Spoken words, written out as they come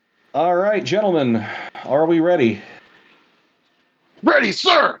All right, gentlemen, are we ready? Ready,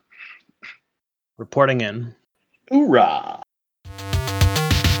 sir! Reporting in. Hoorah!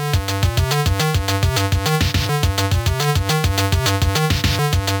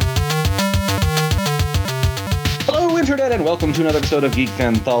 Hello, Internet, and welcome to another episode of Geek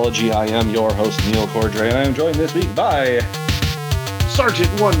Anthology. I am your host, Neil Cordray, and I am joined this week by... Sergeant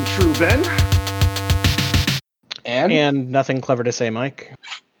One True Ben. And nothing clever to say, Mike.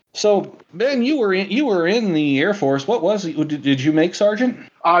 So, Ben, you were in the Air Force. What was it? Did you make sergeant?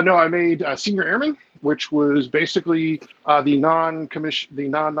 No, I made senior airman, which was basically the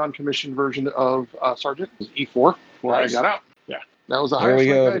non-commissioned version of sergeant. It was E4, where Nice. I got out. Yeah, that was the There we highest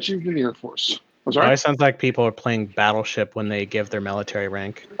rank go. I achieved in the Air Force. I'm It sorry? always sounds like people are playing Battleship when they give their military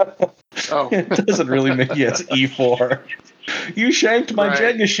rank. Oh, It doesn't really make it. It's E4. You shanked my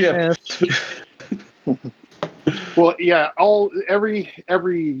Right. Jenga ship. well, yeah. It's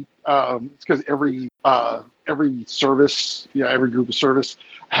because every service, every group of service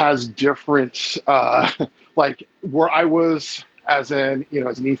has different. Like where I was as an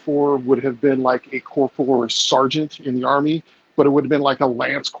E4 would have been like a corporal or a sergeant in the Army, but it would have been like a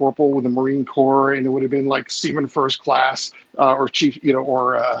lance corporal with the Marine Corps, and it would have been like seaman first class or chief,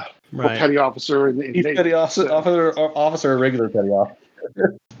 or petty officer in Chief Navy. petty officer, or regular petty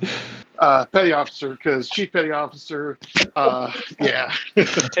officer. Petty officer, because chief petty officer, yeah. The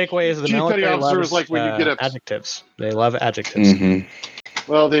takeaway is the Chief military petty officer loves is like when you get up. adjectives. They love adjectives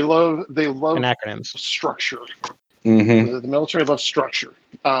Mm-hmm. Well, they love and acronyms. structure. Mm-hmm. The military loves structure.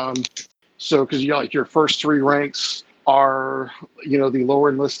 So because your first three ranks are the lower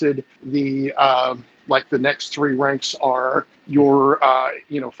enlisted. The the next three ranks are your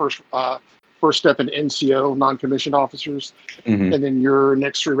first step in NCO, non-commissioned officers, Mm-hmm. and then your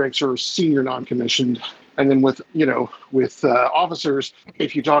next three ranks are senior non-commissioned. And then with officers,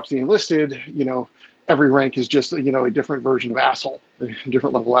 if you talk to the enlisted, every rank is just a different version of asshole, a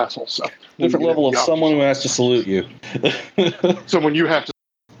different level of asshole. So Different level of someone who has to salute you. someone you have to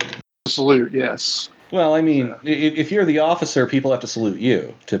salute. Yes. Well, I mean, if you're the officer, people have to salute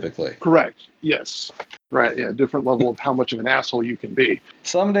you, typically. Correct. Yes. Right. Yeah. Different level of how much of an asshole you can be.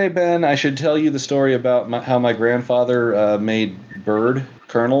 Someday, Ben, I should tell you the story about how my grandfather made Byrd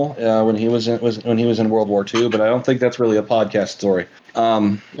colonel when he was in World War II, but I don't think that's really a podcast story.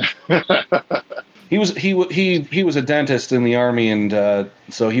 He was a dentist in the Army, and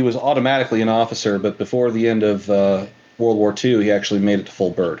so he was automatically an officer. But before the end of World War II, he actually made it to full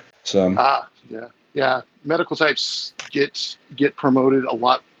Byrd. So yeah. Medical types get promoted a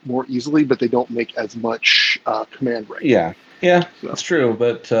lot more easily, but they don't make as much command rank. Yeah, So. that's true.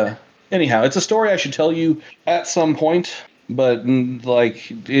 But anyhow, it's a story I should tell you at some point. But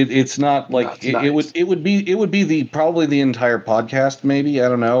it's not like it would be probably the entire podcast, maybe, I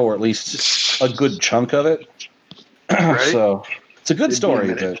don't know, or at least a good chunk of it. Right? So it's a good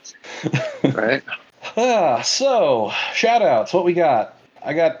story. Right. So shout outs. What we got?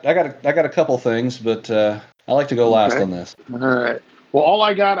 I got a couple things, but I like to go last on this. All right. Well,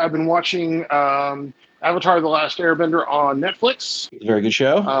 I've been watching Avatar: The Last Airbender on Netflix. Very good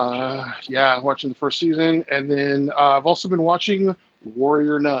show. Watching the first season, and then I've also been watching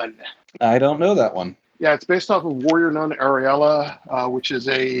Warrior Nun. I don't know that one. Yeah, it's based off of Warrior Nun Ariella, which is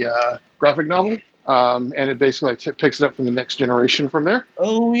a graphic novel, and it basically picks it up from the next generation from there.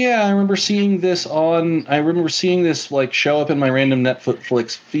 Oh yeah, I remember seeing this like show up in my random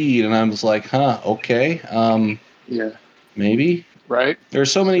Netflix feed, and I was like, huh, okay, Yeah. maybe. Right. There's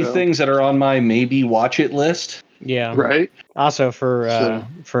so many things that are on my maybe watch it list. Yeah. Right. Also, for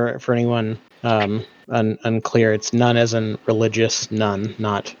anyone unclear, it's nun as in religious nun,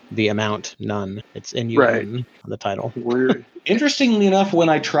 not the amount nun. It's N-U-N on the title. Weird. Interestingly enough, when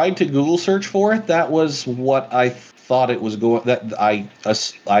I tried to Google search for it, that was what I thought it was going. That I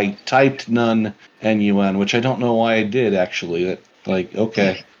typed nun N-U-N, which I don't know why I did actually.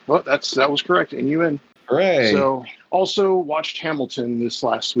 Okay. Well, that was correct. N-U-N. Hooray! So, also watched Hamilton this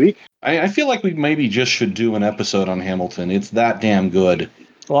last week. I feel like we maybe just should do an episode on Hamilton. It's that damn good.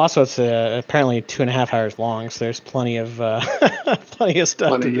 Well, also it's apparently 2.5 hours long, so there's plenty of stuff to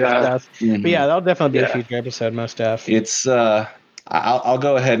discuss. Mm-hmm. But yeah, that'll definitely be a future episode, most def. It's I'll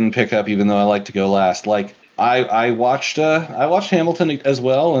go ahead and pick up, even though I like to go last. Like I watched Hamilton as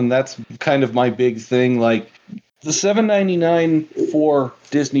well, and that's kind of my big thing. Like the $7.99 for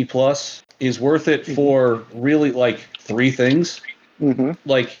Disney Plus is worth it for really like three things. Mm-hmm.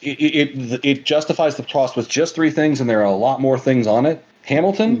 Like it justifies the cost with just three things, and there are a lot more things on it.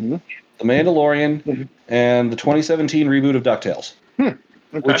 Hamilton, The Mandalorian, and the 2017 reboot of DuckTales,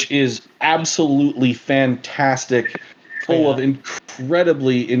 which is absolutely fantastic full of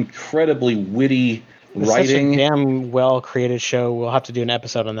incredibly witty writing. Such a damn well created show. We'll have to do an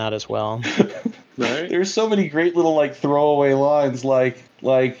episode on that as well. Right. There's so many great little like throwaway lines, like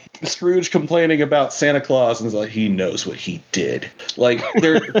Scrooge complaining about Santa Claus and like he knows what he did. Like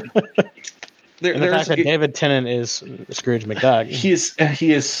and the fact that David Tennant is Scrooge McDuck.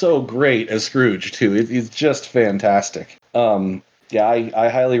 He is so great as Scrooge too. He's just fantastic. Yeah, I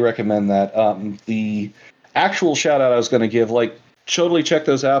highly recommend that. The actual shout out I was going to give, like, totally check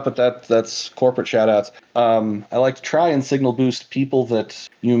those out, but that's corporate shout outs. I like to try and signal boost people that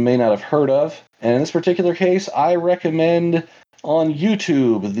you may not have heard of. And in this particular case, I recommend on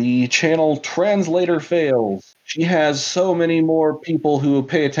YouTube the channel Translator Fails. She has so many more people who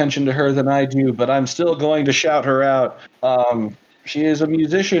pay attention to her than I do, but I'm still going to shout her out. She is a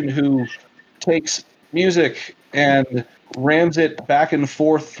musician who takes music and rams it back and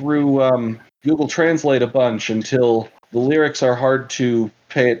forth through Google Translate a bunch until the lyrics are hard to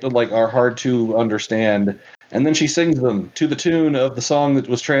are hard to understand, and then she sings them to the tune of the song that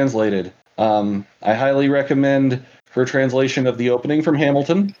was translated. I highly recommend her translation of the opening from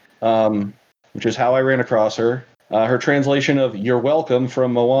Hamilton, which is how I ran across her. Her translation of "You're Welcome"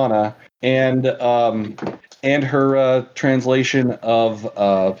 from Moana, and her translation of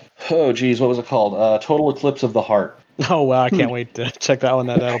what was it called? Total Eclipse of the Heart. Oh wow, I can't wait to check that one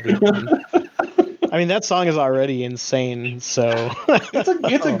out. That'll be fun. I mean, that song is already insane, so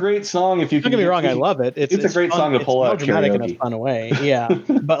it's a great song. If you don't get me wrong, I love it. It's a great fun. song to pull out dramatic karaoke. in a fun way, yeah.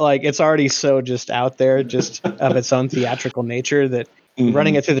 But like, it's already so just out there, just of its own theatrical nature that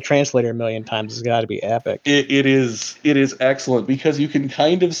running it through the translator a million times has got to be epic. It is excellent because you can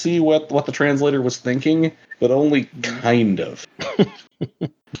kind of see what the translator was thinking, but only kind of.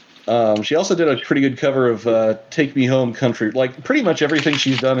 She also did a pretty good cover of "Take Me Home, Country." Like, pretty much everything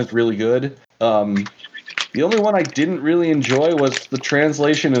she's done is really good. The only one I didn't really enjoy was the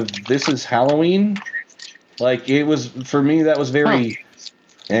translation of "This Is Halloween." Like, it was, for me, that was very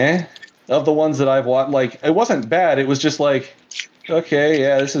of the ones that I've watched. Like, it wasn't bad. It was just like, okay,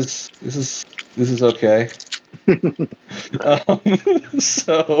 yeah, this is okay.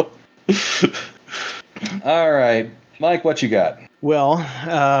 So, all right, Mike, what you got? Well,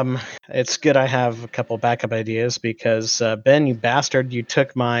 it's good I have a couple backup ideas because Ben, you bastard, you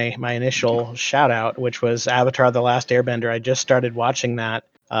took my initial shout out, which was Avatar: The Last Airbender. I just started watching that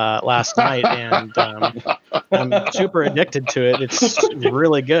last night, and I'm super addicted to it. It's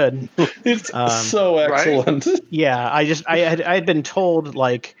really good. It's so excellent. Right? Yeah, I had been told,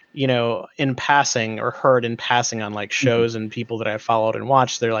 like, you know, in passing or heard in passing on like shows and people that I followed and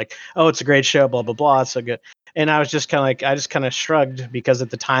watched, they're like, oh, it's a great show, blah, blah, blah. It's so good. And I was just kind of like, I just kind of shrugged because at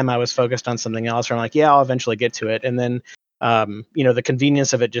the time I was focused on something else. Where I'm like, yeah, I'll eventually get to it. And then, you know, the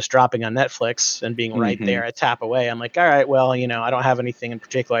convenience of it just dropping on Netflix and being right there, a tap away. I'm like, all right, well, you know, I don't have anything in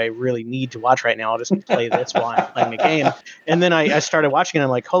particular I really need to watch right now. I'll just play this while I'm playing the game. And then I started watching it. And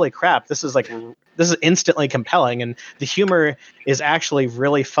I'm like, holy crap, this is instantly compelling. And the humor is actually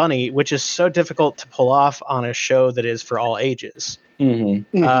really funny, which is so difficult to pull off on a show that is for all ages.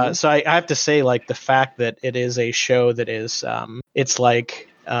 So I have to say, like, the fact that it is a show that is, it's like,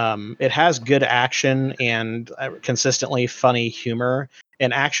 it has good action and consistently funny humor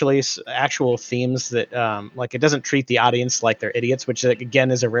and actual themes that, like, it doesn't treat the audience like they're idiots, which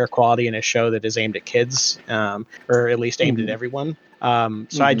again is a rare quality in a show that is aimed at kids, or at least aimed at everyone.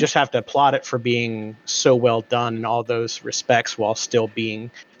 So I just have to applaud it for being so well done in all those respects while still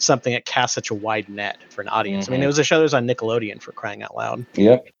being something that casts such a wide net for an audience. I mean, it was a show that was on Nickelodeon, for crying out loud.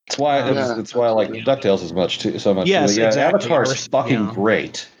 Yep. That's why I like DuckTales as much too. So much. Yes, yeah, exactly. Avatar's fucking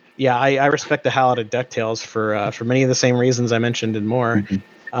great. Yeah, I respect the hell out of DuckTales for many of the same reasons I mentioned and more.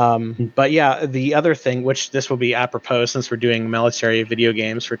 But yeah, the other thing, which this will be apropos since we're doing military video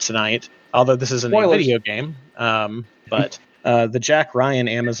games for tonight, although this isn't a video game, but the Jack Ryan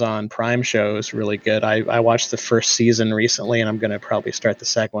Amazon Prime show is really good. I watched the first season recently, and I'm going to probably start the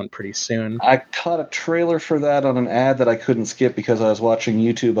second one pretty soon. I caught a trailer for that on an ad that I couldn't skip because I was watching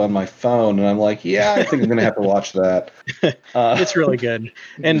YouTube on my phone, and I'm like, yeah, I think I'm going to have to watch that. It's really good,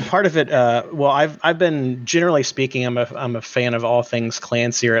 and part of it, well, I've been, generally speaking, I'm a fan of all things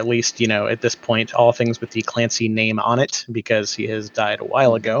Clancy, or at least, you know, at this point, all things with the Clancy name on it, because he has died a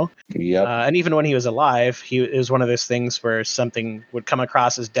while ago. Yep. And even when he was alive, it was one of those things where something would come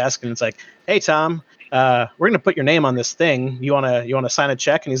across his desk and it's like, hey, Tom, we're going to put your name on this thing. You want to sign a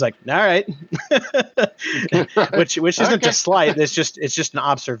check? And he's like, all right. which isn't a slight. It's just an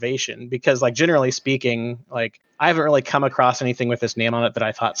observation, because, like, generally speaking, like, I haven't really come across anything with his name on it that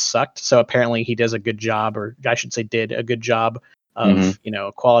I thought sucked. So apparently he does a good job, or I should say did a good job of, you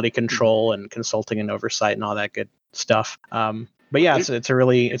know, quality control and consulting and oversight and all that good stuff. But yeah, it's a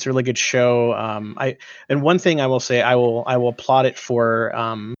really good show. And one thing I will say, I will applaud it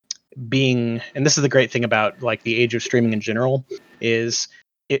for being, and this is the great thing about like the age of streaming in general, is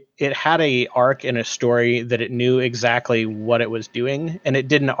it had a arc and a story that it knew exactly what it was doing, and it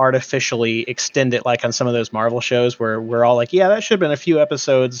didn't artificially extend it like on some of those Marvel shows where we're all like, yeah, that should have been a few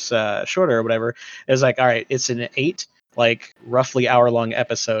episodes shorter or whatever. It's like, all right, it's an 8 like roughly hour-long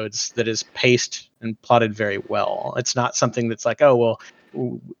episodes that is paced and plotted very well. It's not something that's like, oh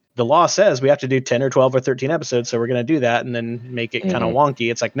well, the law says we have to do 10 or 12 or 13 episodes, so we're going to do that and then make it kind of wonky.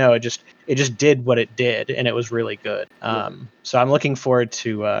 It's like, no, it just did what it did, and it was really good. So I'm looking forward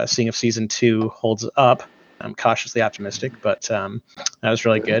to seeing if season 2 holds up. I'm cautiously optimistic, but that was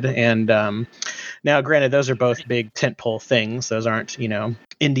really good. And now, granted, those are both big tentpole things. Those aren't,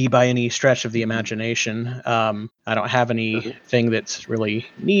 indie by any stretch of the imagination. I don't have anything that really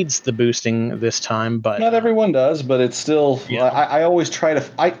needs the boosting this time, but not everyone does. But it's still. Yeah. I always try to.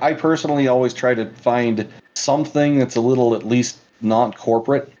 I personally always try to find something that's a little at least not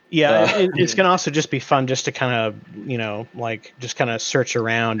corporate. Yeah, it's going to also just be fun just to kind of, just kind of search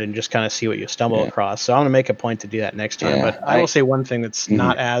around and just kind of see what you stumble across. So I'm going to make a point to do that next time. But I will say one thing that's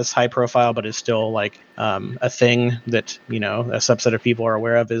not as high profile, but is still like a thing that, a subset of people are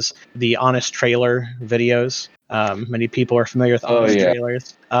aware of is the Honest Trailer videos. Many people are familiar with Honest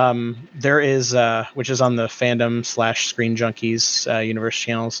Trailers. There is, which is on the Fandom/Screen Junkies universe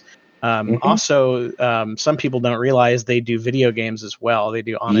channels. Also, some people don't realize they do video games as well. They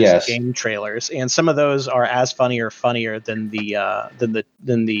do honest game trailers, and some of those are as funny or funnier than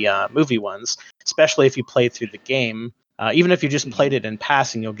the movie ones. Especially if you play through the game. Even if you just played it in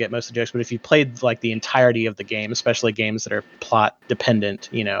passing, you'll get most of the jokes. But if you played like the entirety of the game, especially games that are plot dependent,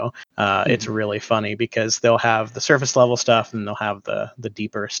 it's really funny because they'll have the surface level stuff and they'll have the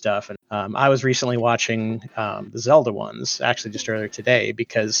deeper stuff. And I was recently watching the Zelda ones, actually just earlier today,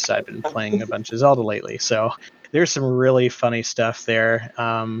 because I've been playing a bunch of Zelda lately. So there's some really funny stuff there.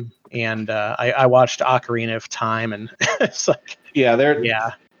 And I watched Ocarina of Time, and it's like,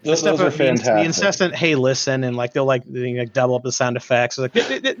 Those are fantastic. The incessant, hey, listen, and like they'll like double up the sound effects, like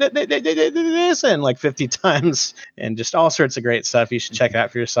listen like 50 times, and just all sorts of great stuff. You should check it out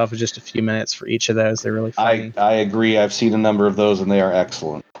for yourself. It's just a few minutes for each of those. They're really funny. I agree. I've seen a number of those, and they are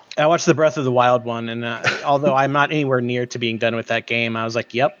excellent. I watched the Breath of the Wild one, and although I'm not anywhere near to being done with that game, I was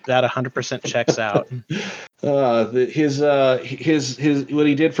like, "Yep, that 100% checks out." His what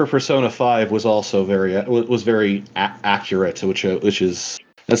he did for Persona 5 was also very accurate, which is.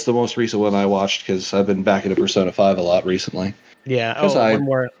 That's the most recent one I watched because I've been back into Persona 5 a lot recently. Yeah. One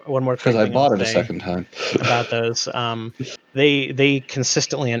more. Because I bought it a second time. About those, they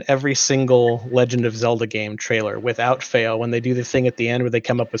consistently in every single Legend of Zelda game trailer, without fail, when they do the thing at the end where they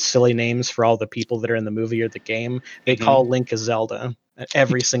come up with silly names for all the people that are in the movie or the game, they call Link a Zelda.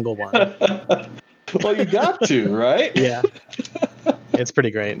 Every single one. Well, you got to, right? Yeah. It's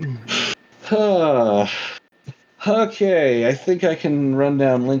pretty great. Okay, I think I can run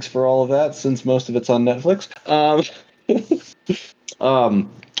down links for all of that since most of it's on Netflix.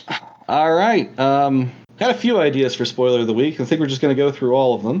 All right. Got a few ideas for spoiler of the week. I think we're just going to go through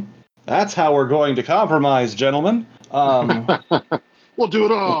all of them. That's how we're going to compromise, gentlemen. We'll do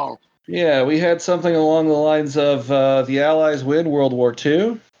it all. Yeah, we had something along the lines of the Allies win World War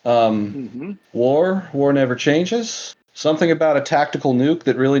II. War never changes. Something about a tactical nuke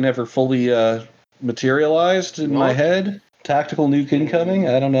that really never fully materialized in my head. Tactical nuke incoming.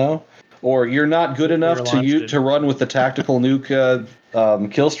 I don't know. Or you're not good enough to run with the tactical nuke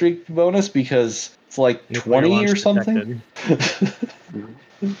kill streak bonus because it's like 20 or something.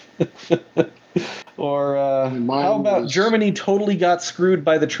 Or how about Germany totally got screwed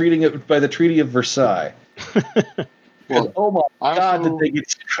by the Treaty of Versailles? Well, oh my God, did they get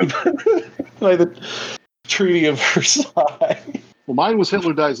screwed by the Treaty of Versailles? Well, mine was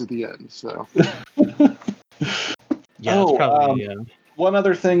Hitler dies at the end, so. Yeah, it's probably, one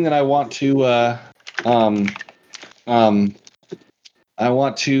other thing that I want to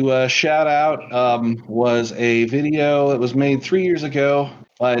shout out was a video that was made 3 years ago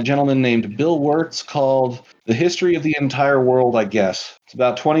by a gentleman named Bill Wirtz called "The History of the Entire World." I guess it's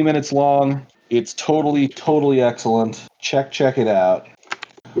about 20 minutes long. It's totally excellent. Check it out.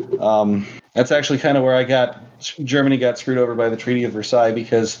 That's actually kind of where Germany got screwed over by the Treaty of Versailles,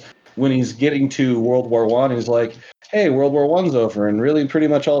 because when he's getting to World War I, he's like, hey, World War I's over, and really pretty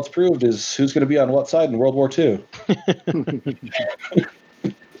much all it's proved is who's going to be on what side in World War II.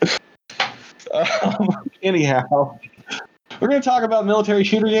 Anyhow, we're going to talk about military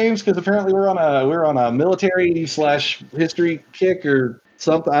shooter games because apparently we're on a military/history kick or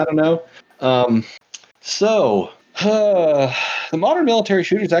something. I don't know. So The modern military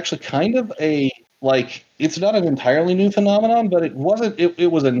shooter is actually kind of it's not an entirely new phenomenon, but it wasn't.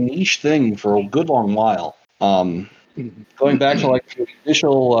 It was a niche thing for a good long while. Going back to like the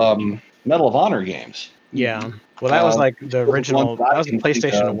initial Medal of Honor games. Yeah. Well, that was like the original. That was the think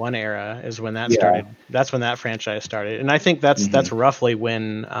PlayStation of. 1 era. Is when that Yeah. started. That's when that franchise started, and I think that's roughly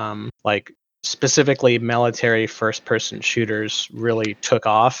when like specifically military first-person shooters really took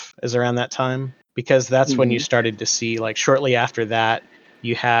off. Is around that time because that's when you started to see like shortly after that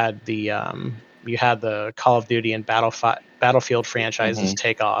you had the Call of Duty and Battlefield franchises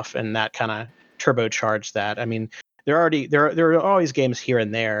take off, and that kind of turbocharged that. I mean, there are always games here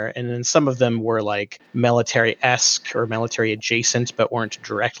and there, and then some of them were like military-esque or military adjacent, but weren't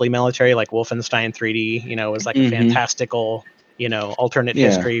directly military. Like Wolfenstein 3D, was like a fantastical, alternate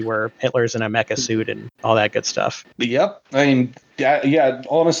history where Hitler's in a mecha suit and all that good stuff. Yep. I mean, yeah.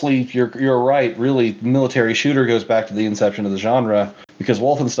 Honestly, you're right. Really, military shooter goes back to the inception of the genre because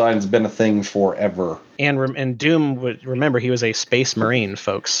Wolfenstein's been a thing forever. And Doom would remember he was a space marine,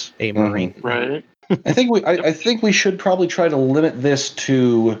 folks, a marine. Right. I think we should probably try to limit this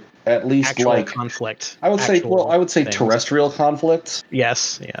to at least actual conflict. I would say things. terrestrial conflicts.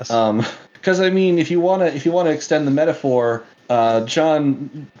 Yes. Because I mean, if you want to extend the metaphor,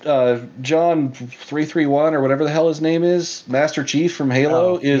 John 331 or whatever the hell his name is, Master Chief from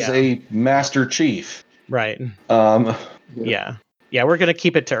Halo is a Master Chief. Right. Yeah. Yeah, we're gonna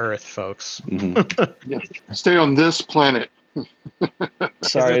keep it to Earth, folks. Yeah. Stay on this planet.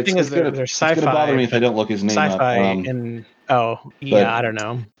 Sorry, it's gonna bother me if I don't look his name sci-fi up. and I don't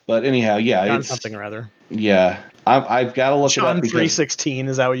know. But anyhow, yeah, John something or other. Yeah, I've got to look John it up. John 3:16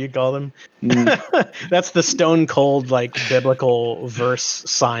 is that what you call them? That's the stone cold like biblical verse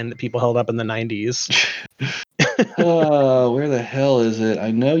sign that people held up in the 90s. Where the hell is it?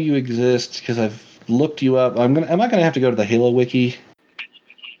 I know you exist because I've looked you up. Am I gonna have to go to the Halo Wiki?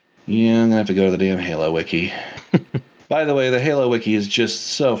 Yeah, I'm gonna have to go to the damn Halo Wiki. By the way, the Halo Wiki is just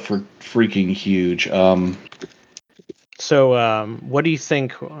so freaking huge. So, what do you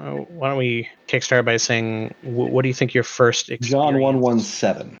think? Why don't we kickstart by saying, what do you think your first experience? John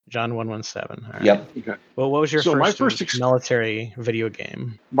 117. John 117. All right. Yep. Okay. Well, what was your my first military video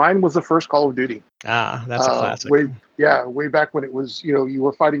game? Mine was the first Call of Duty. That's a classic. Way back when it was, you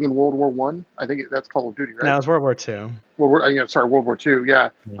were fighting in World War One. I think that's Call of Duty, right? No, it was World War II. World War II. Yeah.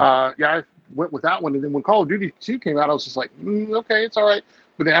 I went with that one, and then when Call of Duty 2 came out, I was just like, okay, it's all right.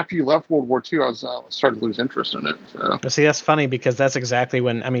 But then after you left World War II, I was started to lose interest in it. So. See, that's funny because that's exactly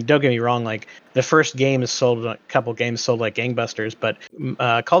when. I mean, don't get me wrong. Like the first game sold like gangbusters, but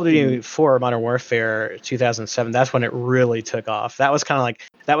Call of Duty 4 Modern Warfare 2007. That's when it really took off. That was kind of like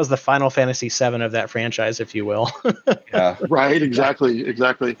the Final Fantasy 7 of that franchise, if you will. Yeah. Right. Exactly.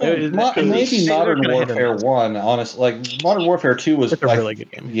 Maybe Modern Warfare 1. Honestly, like Modern Warfare 2 was a really good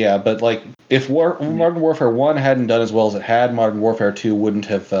game. Yeah, but like if Modern Warfare 1 hadn't done as well as it had, Modern Warfare 2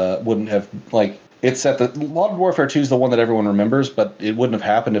 wouldn't have like it's at the Modern Warfare 2 is the one that everyone remembers, but it wouldn't have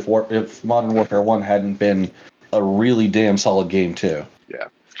happened if Modern Warfare 1 hadn't been a really damn solid game too. Yeah.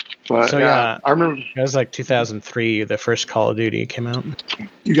 But so I remember it was like 2003 the first Call of Duty came out.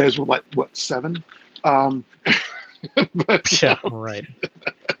 You guys were like what, 7? Yeah, right.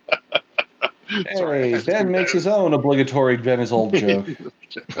 Hey, Ben makes his own obligatory Ben's old joke.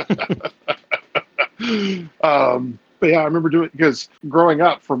 But yeah, I remember doing it because growing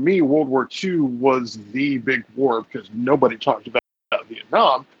up, for me, World War II was the big war because nobody talked about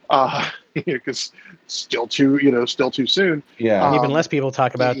Vietnam because still too soon. Yeah, and even less people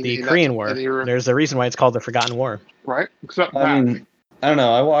talk about the Korean War. There's a reason why it's called the Forgotten War. Right. I mean, I don't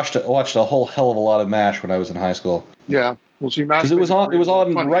know. I watched a whole hell of a lot of MASH when I was in high school. Yeah, well, see, MASH because it was on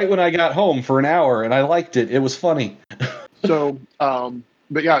funny. Right when I got home for an hour, and I liked it. It was funny. So,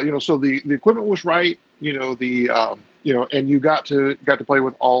 but yeah, so the equipment was right. And you got to play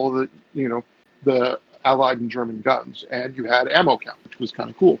with all of the Allied and German guns, and you had ammo count, which was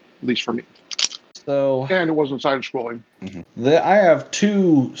kind of cool, at least for me. So, and it wasn't side scrolling. I have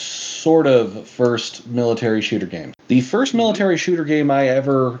two sort of first military shooter games. The first military shooter game I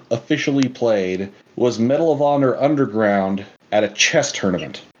ever officially played was Medal of Honor Underground at a chess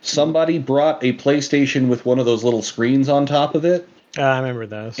tournament. Somebody brought a PlayStation with one of those little screens on top of it. I remember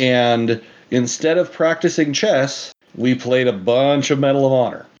those. And instead of practicing chess, we played a bunch of Medal of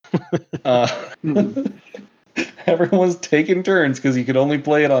Honor. Everyone's taking turns because you could only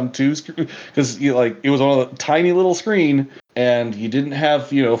play it on two screens. Because it was on a tiny little screen, and you didn't have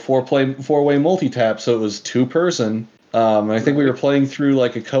four-way multi-tap, so it was two-person. I think we were playing through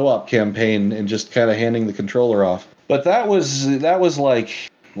like a co-op campaign and just kind of handing the controller off. But that was like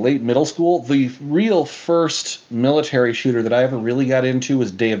late middle school. The real first military shooter that I ever really got into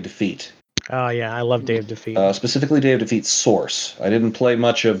was Day of Defeat. Oh yeah, I love Day of Defeat. Specifically, Day of Defeat Source. I didn't play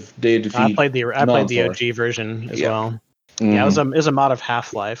much of Day of Defeat. I played the non-Source. OG version as Yeah. well. Yeah, it was a mod of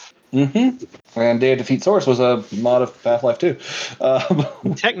Half-Life. And Day of Defeat Source was a mod of Half-Life 2.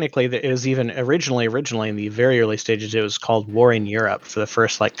 Technically, it was even originally in the very early stages, it was called War in Europe for the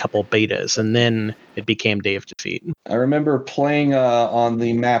first couple betas, and then it became Day of Defeat. I remember playing on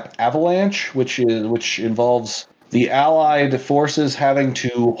the map Avalanche, which involves the Allied forces having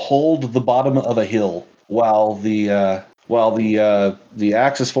to hold the bottom of a hill while the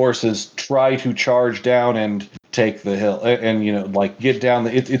Axis forces try to charge down and take the hill and get down.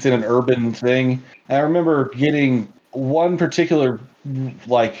 It's in an urban thing. And I remember getting one particular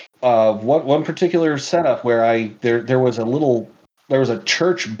one particular setup where there was a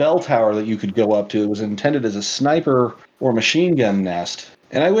church bell tower that you could go up to. It was intended as a sniper or machine gun nest.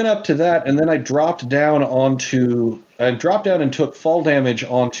 And I went up to that, and then I dropped down and took fall damage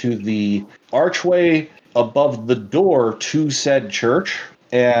onto the archway above the door to said church,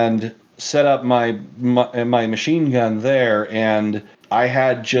 and set up my machine gun there. And I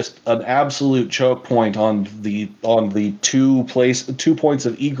had just an absolute choke point on the 2 points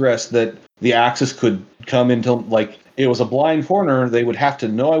of egress that the Axis could come into. It was a blind corner. They would have to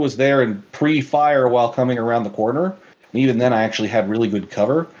know I was there and pre-fire while coming around the corner. And even then, I actually had really good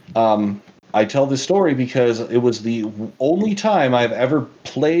cover. I tell this story because it was the only time I've ever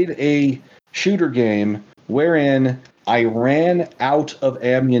played a shooter game wherein I ran out of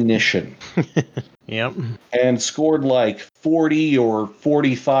ammunition. Yep. And scored 40 or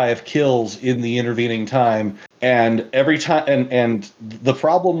 45 kills in the intervening time. And every time, and the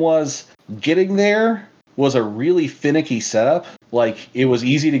problem was getting there was a really finicky setup. It was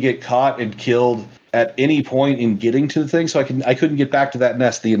easy to get caught and killed at any point in getting to the thing, so I couldn't get back to that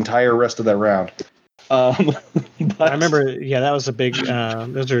nest the entire rest of that round. I remember, that was a big.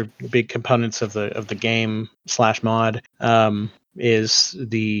 Those are big components of the game / mod. Is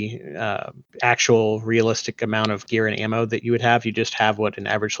the actual realistic amount of gear and ammo that you would have. You just have what an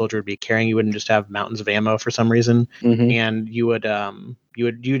average soldier would be carrying. You wouldn't just have mountains of ammo for some reason. Mm-hmm. And you would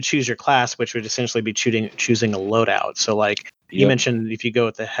choose your class, which would essentially be choosing a loadout. So you mentioned, if you go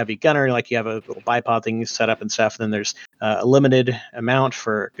with the heavy gunner, you have a little bipod thing set up and stuff. Then there's a limited amount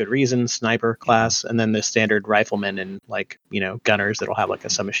for good reason, sniper class, and then the standard riflemen and gunners that'll have a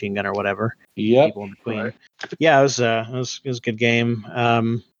submachine gun or whatever. Yep. People in between. Right. Yeah, it was a good game.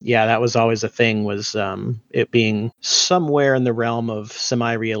 That was always a thing, was it being somewhere in the realm of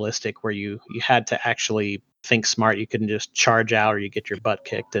semi-realistic, where you had to actually think smart. You couldn't just charge out or you get your butt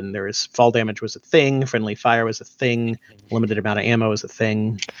kicked. And there was fall damage was a thing, friendly fire was a thing, limited amount of ammo was a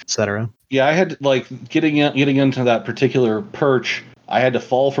thing, etc. Yeah, I had getting into that particular perch. I had to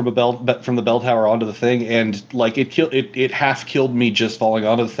fall from the bell tower onto the thing, and it half killed me just falling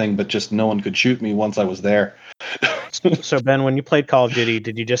onto the thing, but just no one could shoot me once I was there. So Ben, when you played Call of Duty,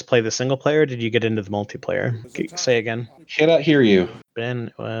 did you just play the single player or did you get into the multiplayer? Say again. Cannot hear you.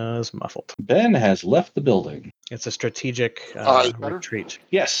 Ben was muffled. Ben has left the building. It's a strategic retreat.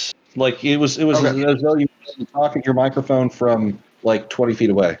 Yes. It was okay. As though you were talking to your microphone from 20 feet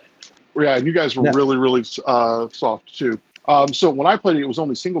away. Yeah, and you guys were really, really soft too. So when I played it was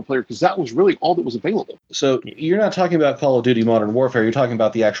only single player because that was really all that was available. So you're not talking about Call of Duty Modern Warfare. You're talking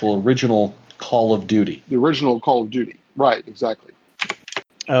about the actual original Call of Duty. The original Call of Duty. Right, exactly.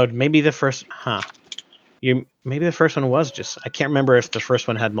 Oh, maybe the first... Maybe the first one was just... I can't remember if the first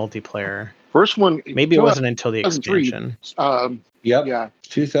one had multiplayer. First one... Maybe it wasn't until the expansion. Yep. Yeah.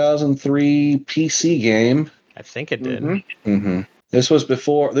 2003 PC game. I think it did. Mm-hmm. This was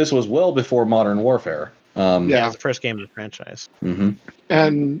well before Modern Warfare. It was the first game of the franchise. Mm-hmm.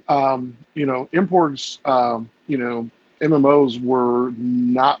 And, imports, MMOs were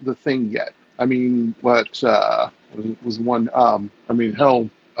not the thing yet. I mean, what was one?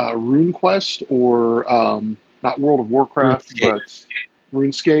 RuneQuest or not World of Warcraft, but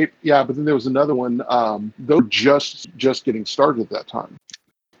RuneScape. Yeah, but then there was another one. They were just getting started at that time.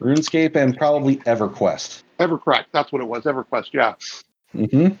 RuneScape and probably EverQuest. EverQuest, that's what it was. EverQuest, yeah.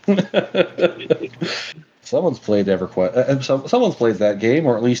 Mm-hmm. Someone's played EverQuest. Someone's played that game,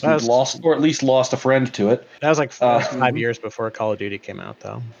 or at least lost a friend to it. That was 5 years before Call of Duty came out,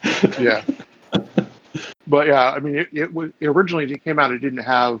 though. Yeah. But yeah, I mean, it originally it came out. It didn't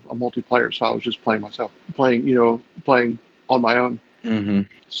have a multiplayer, so I was just playing myself, playing on my own. Mm-hmm.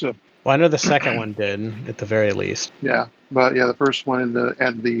 So. Well, I know the second one did, at the very least. Yeah, but the first one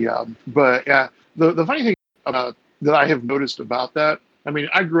but yeah, the funny thing about that I have noticed about that. I mean,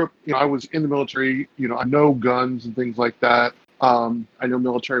 I grew up. I was in the military. I know guns and things like that. I know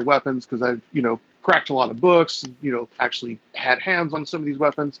military weapons because I've, cracked a lot of books, actually had hands on some of these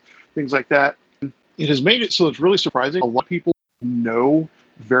weapons, things like that. It has made it so it's really surprising. A lot of people know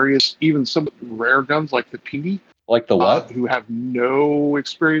various, even some rare guns like the P90, Like the what? who have no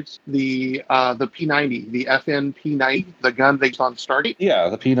experience. The P90, the FN P90, the gun they used on Stargate. Yeah,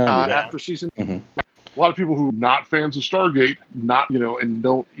 the P90. After season. Mhm. A lot of people who are not fans of Stargate, and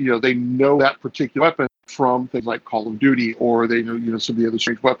don't, they know that particular weapon from things like Call of Duty, or they know, some of the other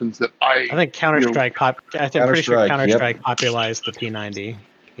strange weapons that I think Counter-Strike I'm pretty sure Counter-Strike, Counter-Strike popularized the P90.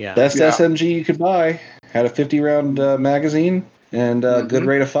 Yeah. Best Yeah. SMG you could buy. Had a 50-round magazine and good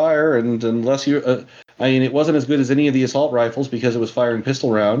rate of fire. And unless you, it wasn't as good as any of the assault rifles because it was firing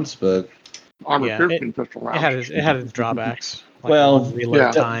pistol rounds, but armor-piercing pistol rounds. It had its drawbacks. Like well,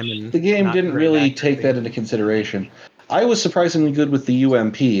 reload time and the game not didn't great really accuracy. take that into consideration. I was surprisingly good with the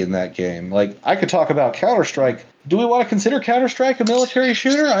UMP in that game. Like, I could talk about Counter-Strike. Do we want to consider Counter-Strike a military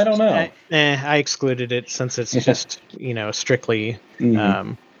shooter? I don't know. I excluded it since it's just strictly.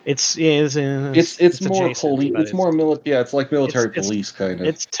 Mhm. It's more adjacent, police. but It's more military. Yeah, it's like military it's- police kind of.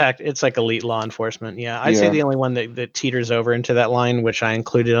 It's like elite law enforcement. Yeah, I'd say Yeah. the only one that teeters over into that line, which I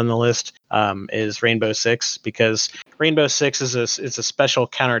included on the list, is Rainbow Six, because Rainbow Six is a special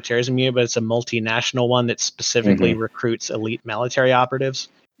counterterrorism unit, but it's a multinational one that specifically recruits elite military operatives.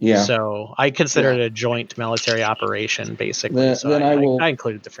 Yeah. So I consider it a joint military operation, basically. I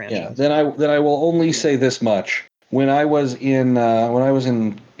included the franchise. Yeah. Then I will only say this much. When I was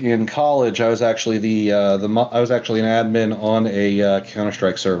in college, I was actually I was actually an admin on a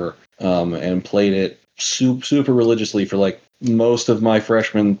Counter-Strike server, and played it super religiously for like most of my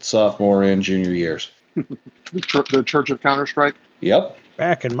freshman, sophomore, and junior years. The Church of Counter-Strike. Yep.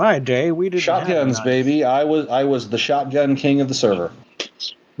 Back in my day, we didn't shotguns, have baby. I was the shotgun king of the server.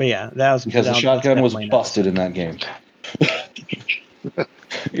 But yeah, that was because the shotgun was busted in that game.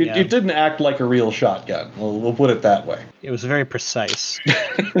 It didn't act like a real shotgun. We'll put it that way. It was very precise.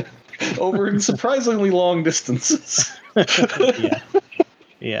 Over surprisingly long distances.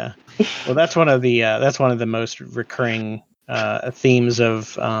 Yeah. Well, that's one of the most recurring themes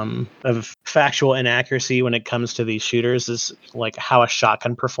of factual inaccuracy when it comes to these shooters, is like how a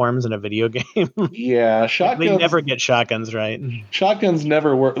shotgun performs in a video game. Yeah, shotguns. They never get shotguns right. Shotguns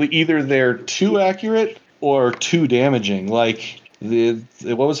never work. Either they're too accurate or too damaging. Like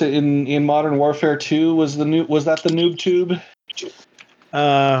what was it in Modern Warfare 2? Was that the noob tube?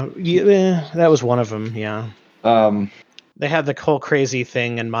 Yeah, that was one of them. Yeah. They had the whole crazy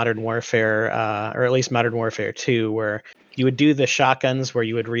thing in Modern Warfare, or at least Modern Warfare 2, where you would do the shotguns where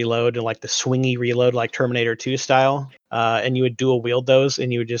you would reload, like the swingy reload, like Terminator 2 style, and you would dual wield those,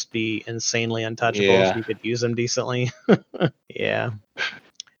 and you would just be insanely untouchable, so you could use them decently. Yeah.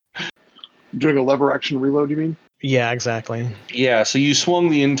 Doing a lever action reload, you mean? Yeah, exactly. Yeah, so you swung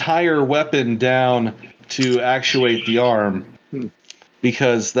the entire weapon down to actuate the arm,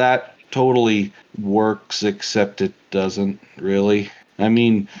 because that totally works, except it doesn't really. I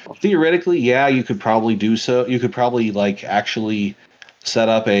mean, theoretically, yeah, you could probably do so. You could probably actually set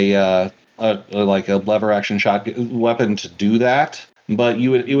up a lever action shotgun weapon to do that, but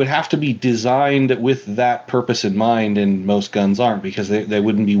it would have to be designed with that purpose in mind, and most guns aren't, because they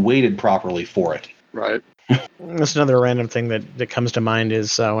wouldn't be weighted properly for it. Right. That's another random thing that comes to mind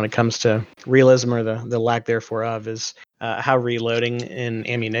is when it comes to realism, or the lack therefore of, is how reloading in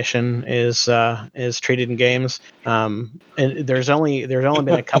ammunition is treated in games. And there's only been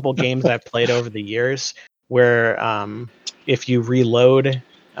a couple games I've played over the years where if you reload,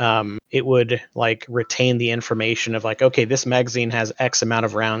 it would retain the information of okay, this magazine has X amount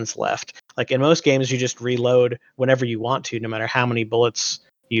of rounds left. Like in most games, you just reload whenever you want to, no matter how many bullets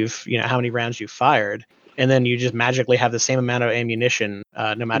how many rounds you've fired. And then you just magically have the same amount of ammunition,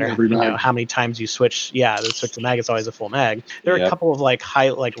 no matter how many times you switch. Yeah, the switch the mag, it's always a full mag. There are a couple of high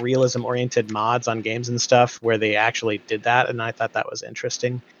realism oriented mods on games and stuff where they actually did that, and I thought that was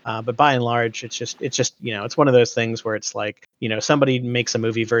interesting. But by and large, it's just it's one of those things where it's somebody makes a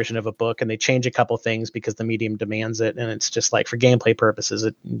movie version of a book and they change a couple things because the medium demands it, and it's just for gameplay purposes,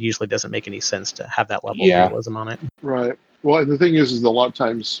 it usually doesn't make any sense to have that level of realism on it. Right. Well, and the thing is a lot of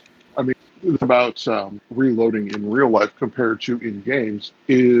times, I mean, about reloading in real life compared to in games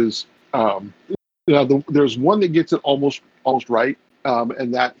is there's one that gets it almost right,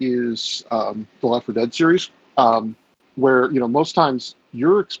 and that is the Left 4 Dead series, where most times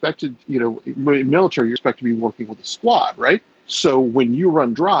you're expected, in military, you're expected to be working with a squad, right? So when you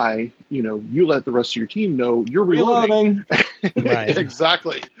run dry, you let the rest of your team know you're reloading. Right.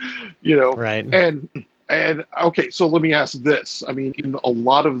 Exactly. Right. And okay, so let me ask this. I mean, in a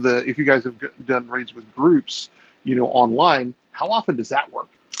lot of if you guys have done raids with groups, online, how often does that work?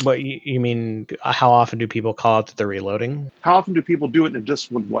 But you mean how often do people call out that they're reloading? How often do people do it in a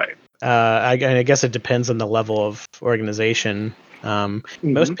disciplined way? I guess it depends on the level of organization.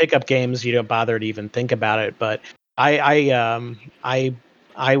 Most pickup games you don't bother to even think about it, but I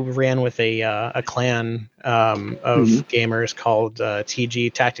ran with a clan of gamers called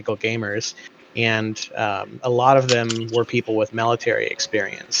TG Tactical Gamers, and a lot of them were people with military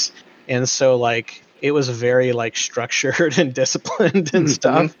experience, and so like it was very like structured and disciplined and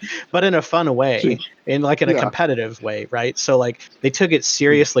stuff, but in a fun way, in like in a competitive way, right? So like they took it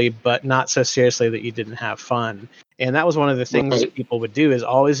seriously, but not so seriously that you didn't have fun. And that was one of the things people would do, is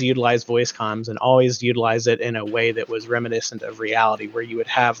always utilize voice comms and always utilize it in a way that was reminiscent of reality, where you would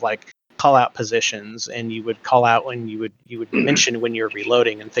have like call out positions, and you would call out when you would mention when you're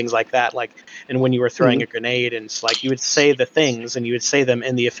reloading and things like that, like, and when you were throwing a grenade, and it's like you would say the things and you would say them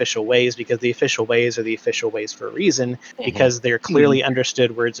in the official ways, because the official ways are the official ways for a reason, because they're clearly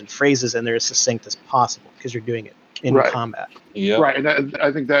understood words and phrases, and they're as succinct as possible because you're doing it in combat. Right, and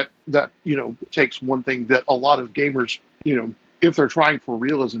I think that takes one thing that a lot of gamers, if they're trying for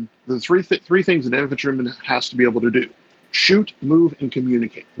realism, the three things an infantryman has to be able to do: shoot, move, and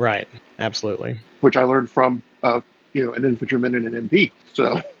communicate. Right, absolutely. Which I learned from an infantryman and an MP.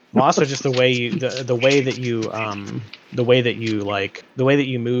 So. Well, also just the way that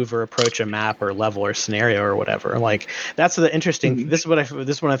you move or approach a map or level or scenario or whatever. Like that's the interesting. This is one of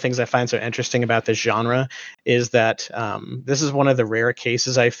the things I find so interesting about this genre, is that this is one of the rare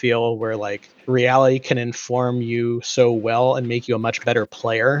cases I feel where like reality can inform you so well and make you a much better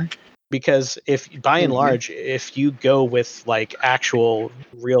player. Because if by and large, if you go with like actual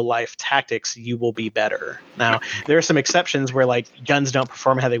real life tactics, you will be better. Now, there are some exceptions where like guns don't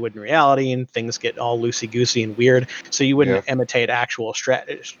perform how they would in reality and things get all loosey goosey and weird. So you wouldn't imitate actual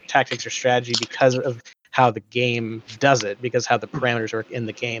tactics or strategy because of how the game does it, because how the parameters work in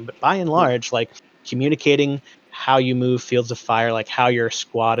the game. But by and large, like communicating how you move fields of fire, like how your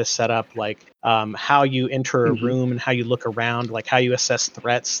squad is set up, like how you enter a room and how you look around, like how you assess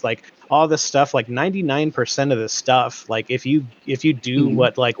threats, like all this stuff, like 99% of the stuff, like if you do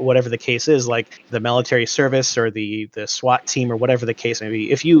what, like whatever the case is, like the military service or the SWAT team or whatever the case may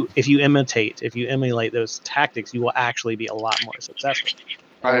be, if you emulate those tactics, you will actually be a lot more successful.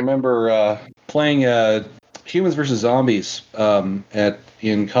 I remember playing Humans versus Zombies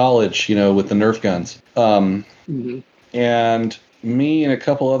in college, with the Nerf guns. And me and a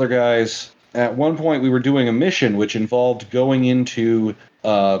couple other guys, at one point we were doing a mission which involved going into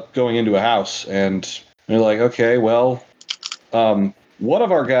a house, and they're like, okay, well, one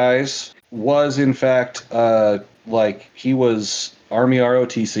of our guys was in fact like he was Army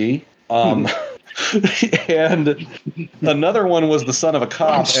ROTC. And another one was the son of a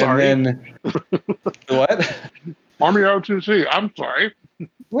cop. I'm sorry. And then what? Army ROTC. I'm sorry.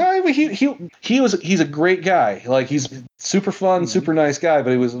 Well, he's a great guy. Like he's super fun, super nice guy.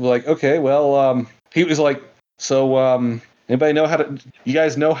 But he was like, okay, well, he was like, so anybody know you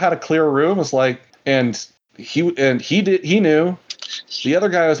guys know how to clear a room? It's like, and he knew. The other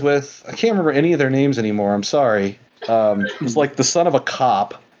guy I was with, I can't remember any of their names anymore. I'm sorry. It was like the son of a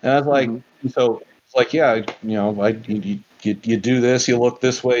cop, and I was like, so it's like, yeah, you do this, you look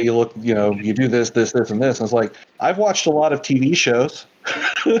this way, you do this, and this. And I was like, I've watched a lot of TV shows,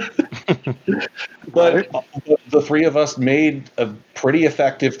 but the three of us made a pretty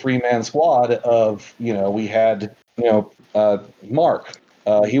effective 3-man squad of, we had, Mark.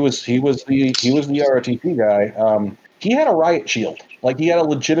 He was the ROTC guy. He had a riot shield. Like, he had a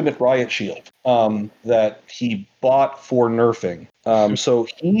legitimate riot shield that he bought for nerfing. So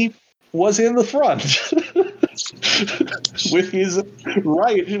he was in the front with his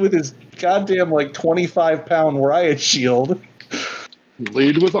goddamn, like, 25-pound riot shield.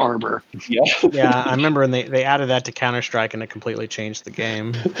 Lead with armor. Yeah. Yeah, I remember when they added that to Counter-Strike, and it completely changed the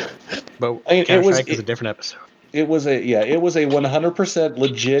game. But Counter-Strike is a different episode. It was a 100%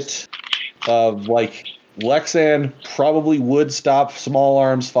 legit, like, Lexan probably would stop small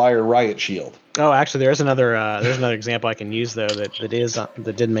arms fire riot shield. Oh, actually, there's another example I can use though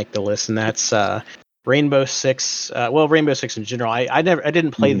that did make the list, and that's Rainbow Six. Rainbow Six in general. I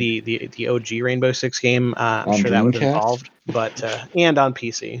didn't play the OG Rainbow Six game. I'm sure that was involved, but and on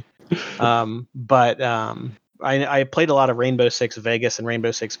PC. I played a lot of Rainbow Six Vegas and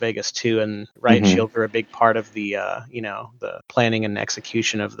Rainbow Six Vegas 2, and riot shields were a big part of the the planning and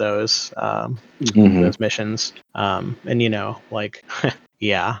execution of those missions.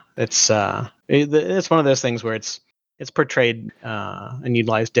 Yeah, it's one of those things where it's portrayed and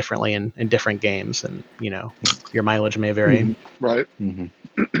utilized differently in different games, and your mileage may vary. Right.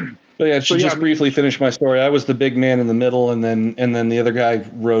 But yeah, to just briefly finish my story, I was the big man in the middle, and then the other guy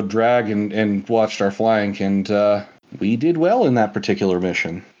rode drag and watched our flank, and we did well in that particular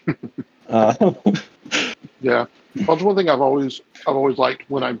mission. Yeah, well, it's one thing I've always liked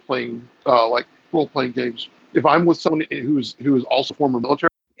when I'm playing like role playing games. If I'm with someone who is also former military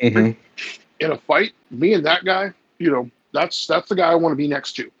in a fight, me and that guy, that's the guy I want to be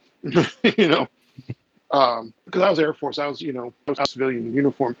next to. Because I was Air Force, I was civilian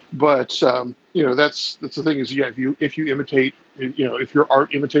uniform, but that's the thing is, yeah, if you imitate, if your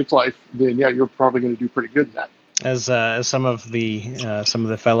art imitates life, then yeah, you're probably going to do pretty good in that. As some of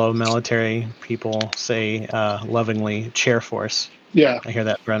the fellow military people say lovingly, chair force. Yeah, I hear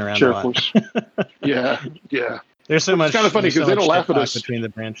that run around chair a lot. Force. yeah. There's so much. It's kind of funny because they don't laugh at us between the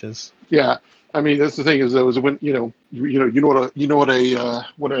branches. Yeah, I mean that's the thing is, when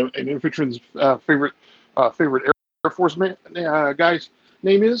what an infantryman's favorite Air Force guy's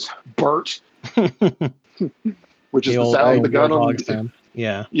name is? Bert. Which is the sound of the gun on the sound.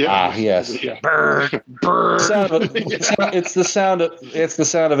 Yeah. Ah, yes. Yeah. Bird. It's the sound of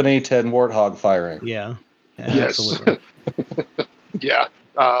an A-10 Warthog firing. Yeah. Yes. Absolutely. Yeah.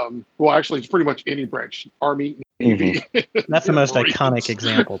 Well, actually, it's pretty much any branch, Army, Navy. That's the most iconic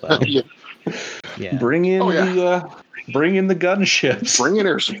example, though. Yeah. Bring in the gunships. Bring in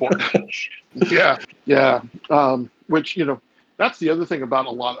air support. Yeah. Which that's the other thing about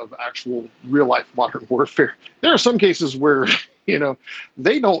a lot of actual real life modern warfare. There are some cases where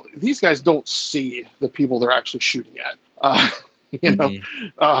these guys don't see the people they're actually shooting at.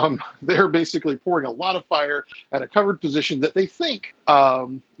 They're basically pouring a lot of fire at a covered position that they think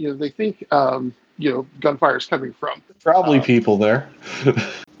gunfire is coming from. Probably people there.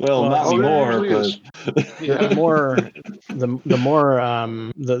 Well, not anymore, but yeah. the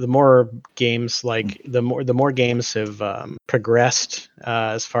more games, like the more games have progressed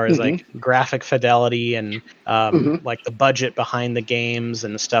as far as like graphic fidelity and like the budget behind the games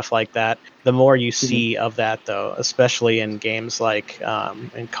and stuff like that. The more you see of that, though, especially in games like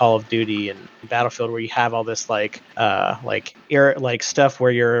in Call of Duty and Battlefield, where you have all this like air stuff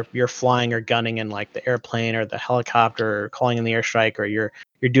where you're flying or gunning in like the airplane or the helicopter, or calling in the airstrike, or you're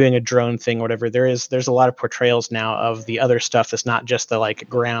doing a drone thing or whatever. There's a lot of portrayals now of the other stuff that's not just the like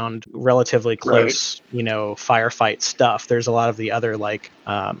ground, relatively close, firefight stuff. There's a lot of the other like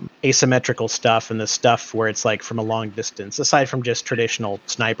asymmetrical stuff and the stuff where it's like from a long distance, aside from just traditional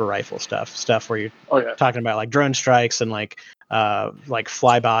sniper rifle stuff where you're talking about like drone strikes and like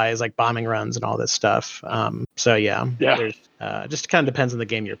flybys, like bombing runs and all this stuff. There's just kind of depends on the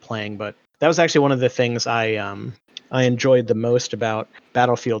game you're playing, but that was actually one of the things I enjoyed the most about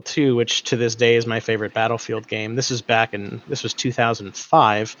Battlefield 2, which to this day is my favorite Battlefield game. This was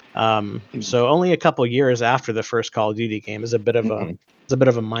 2005, so only a couple years after the first Call of Duty game. Is a bit of a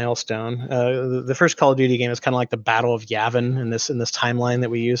milestone. The first Call of Duty game is kind of like the Battle of Yavin in this timeline that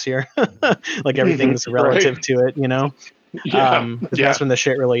we use here. Like everything's relative to it, that's when the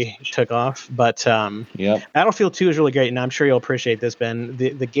shit really took off. But Battlefield 2 is really great, and I'm sure you'll appreciate this, Ben.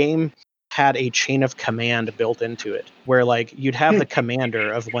 The game had a chain of command built into it, where like you'd have the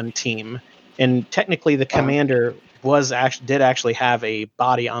commander of one team, and technically the commander did actually have a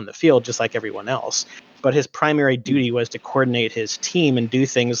body on the field just like everyone else, but his primary duty was to coordinate his team and do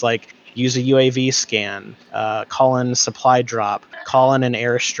things like use a UAV scan, call in supply drop, call in an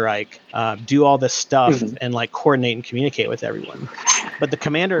airstrike, do all this stuff and like coordinate and communicate with everyone. But the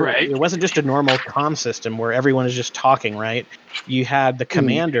commander, it wasn't just a normal comm system where everyone is just talking, right? You had the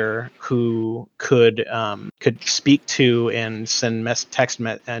commander who could speak to and send text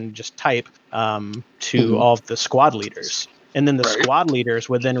and just type to all of the squad leaders. And then the squad leaders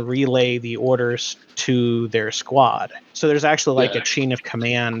would then relay the orders to their squad. So there's actually like a chain of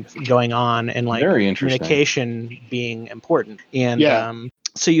command going on, and like communication being important. And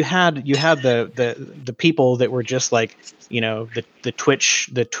so you had the people that were just like, the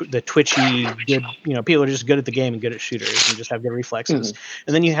twitchy good, people are just good at the game and good at shooters and just have good reflexes.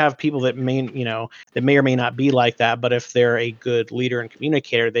 And then you have people that may or may not be like that, but if they're a good leader and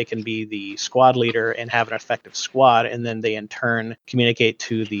communicator, they can be the squad leader and have an effective squad, and then they in turn communicate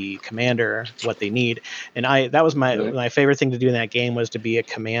to the commander what they need. And that was my favorite thing to do in that game, was to be a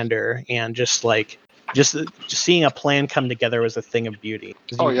commander, and just seeing a plan come together was a thing of beauty.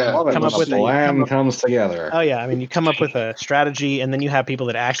 Comes together. Oh yeah, I mean, you come up with a strategy, and then you have people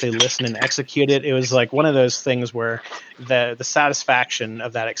that actually listen and execute it. It was like one of those things where the satisfaction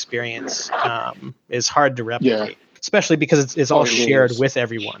of that experience is hard to replicate. Especially because it's all shared with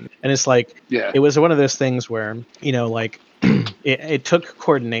everyone. And it's like, it was one of those things where, like it took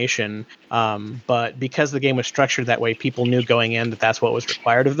coordination, but because the game was structured that way, people knew going in that that's what was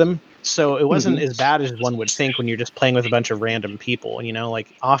required of them. So it wasn't as bad as one would think when you're just playing with a bunch of random people.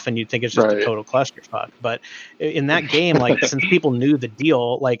 Like often you'd think it's just a total clusterfuck. But in that game, like since people knew the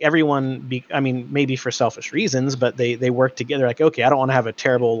deal, like everyone, maybe for selfish reasons, but they worked together. Like, okay, I don't want to have a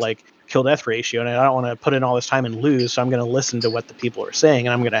terrible like kill death ratio, and I don't want to put in all this time and lose, so I'm going to listen to what the people are saying,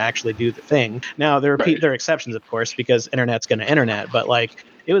 and I'm going to actually do the thing. Now there are exceptions, of course, because internet's going to internet, but like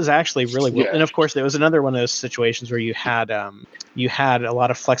it was actually really well. And of course there was another one of those situations where you had a lot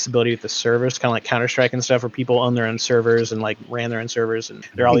of flexibility with the servers, kind of like Counter-Strike and stuff, where people own their own servers and like ran their own servers, and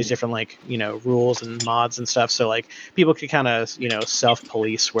there are all these different like rules and mods and stuff, so like people could kind of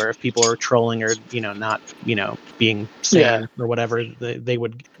self-police, where if people are trolling or not being sane or whatever, they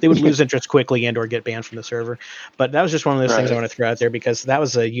would lose interest quickly and or get banned from the server. But that was just one of those things I want to throw out there, because that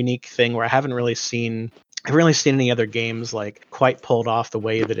was a unique thing where I haven't really seen any other games like quite pulled off the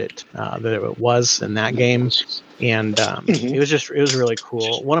way that it was in that game. And it was really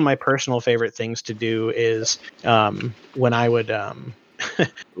cool. One of my personal favorite things to do is when I would I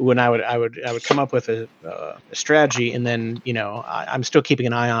would come up with a strategy, and then I'm still keeping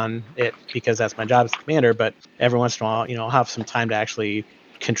an eye on it because that's my job as the commander, but every once in a while I'll have some time to actually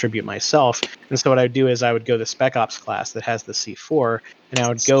contribute myself. And so what I would do is I would go the Spec Ops class that has the C4, and I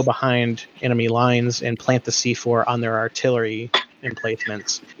would go behind enemy lines and plant the C4 on their artillery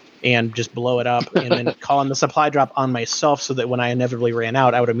emplacements and just blow it up, and then call in the supply drop on myself, so that when I inevitably ran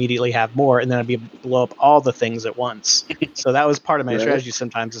out, I would immediately have more, and then I'd blow up all the things at once. So that was part of my strategy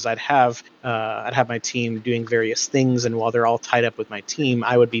sometimes, is I'd have my team doing various things, and while they're all tied up with my team,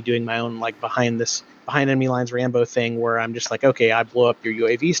 I would be doing my own like behind enemy lines Rambo thing, where I'm just like, okay, I blow up your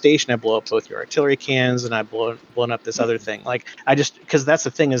UAV station, I blow up both your artillery cans, and I blown up this other thing. Like because that's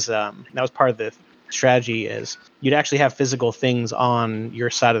the thing is that was part of the strategy, is you'd actually have physical things on your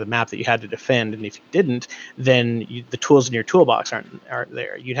side of the map that you had to defend, and if you didn't, then the tools in your toolbox aren't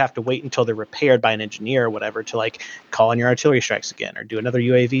there. You'd have to wait until they're repaired by an engineer or whatever to like call in your artillery strikes again or do another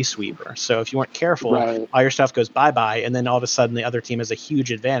UAV sweeper. So if you weren't careful, all your stuff goes bye-bye, and then all of a sudden the other team has a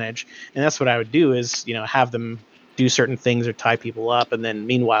huge advantage. And that's what I would do, is have them do certain things or tie people up, and then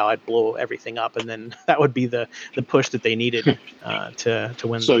meanwhile I'd blow everything up, and then that would be the push that they needed to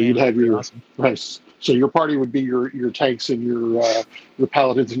win. So the game. You'd have your awesome. So your party would be your tanks and your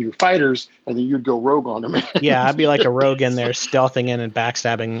paladins and your fighters, and then you'd go rogue on them. Yeah, I'd be like a rogue in there, stealthing in and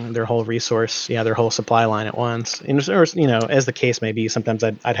backstabbing their whole resource, their whole supply line at once. And, or as the case may be, sometimes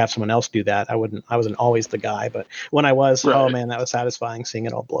I'd have someone else do that. I wasn't always the guy, but when I was, oh man, that was satisfying seeing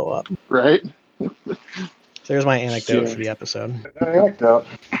it all blow up. Right. So there's my anecdote for the episode. Anecdote.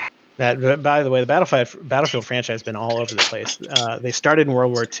 That, by the way, the Battlefield franchise has been all over the place. They started in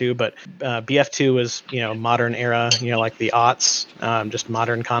World War II, but BF2 was modern era, like the aughts, just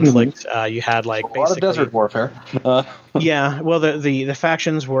modern conflict. You had like a lot of desert warfare. Yeah, well, the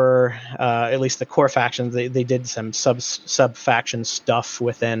factions were at least the core factions. They did some sub faction stuff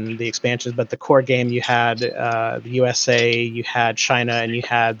within the expansions, but the core game, you had the USA, you had China, and you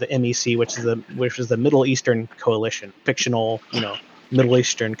had the MEC, which was the Middle Eastern Coalition, fictional, Middle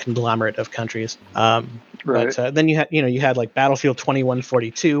Eastern conglomerate of countries. But then you had like Battlefield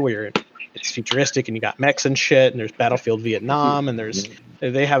 2142, where it's futuristic and you got mechs and shit, and there's Battlefield Vietnam, and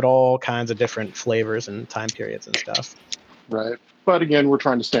they have all kinds of different flavors and time periods and stuff. Right. But again, we're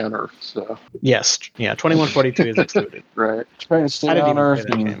trying to stay on Earth, so. Yes. Yeah, 2142 is excluded. Right. Trying to stay on Earth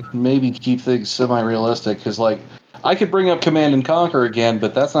and maybe keep things semi-realistic, because like I could bring up Command and Conquer again,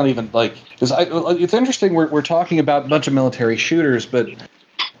 but that's not even like. It's interesting. We're talking about a bunch of military shooters, but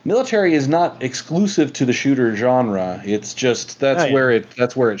military is not exclusive to the shooter genre. It's just where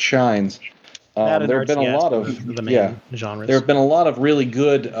it shines. There have been a lot of the main genres. There have been a lot of really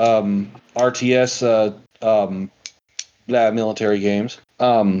good RTS military games.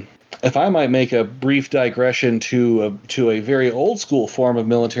 If I might make a brief digression to a very old school form of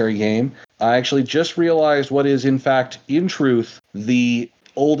military game, I actually just realized what is, in fact, in truth, the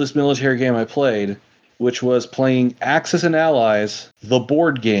oldest military game I played, which was playing Axis and Allies, the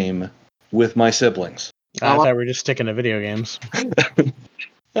board game, with my siblings. I thought we were just sticking to video games.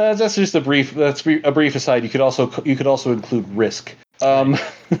 That's just a brief aside. You could also include Risk.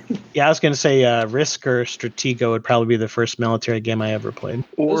 Yeah, I was going to say Risk or Stratego would probably be the first military game I ever played.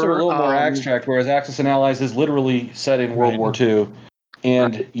 Those are a little more abstract, whereas Axis and Allies is literally set in World War II.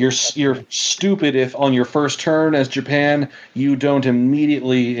 And you're stupid if on your first turn as Japan you don't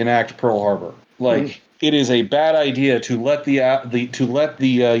immediately enact Pearl Harbor. Like it is a bad idea to let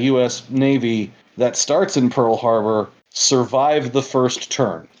the U.S. Navy that starts in Pearl Harbor survive the first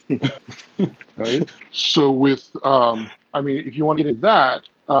turn. Right. So with I mean, if you want to get into that,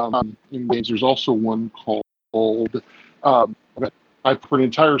 in games, there's also one called, um, I for an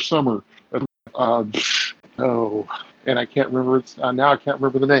entire summer, uh, and I can't remember it now. I can't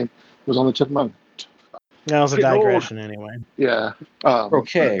remember the name. It was on the tip of my That was a Good Lord. digression anyway. yeah.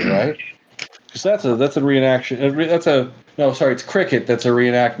 Okay, right? Because that's a reenaction. It's cricket. That's a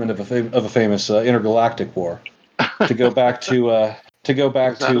reenactment of a famous intergalactic war. To go back to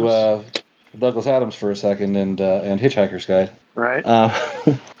Douglas Adams for a second and Hitchhiker's Guide. Right.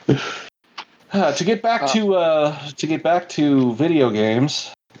 To get back to video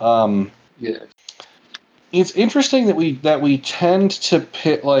games. Yeah. It's interesting that we tend to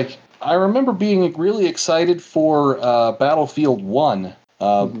pit like. I remember being really excited for Battlefield 1,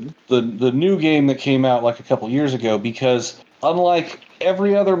 the new game that came out like a couple years ago, because unlike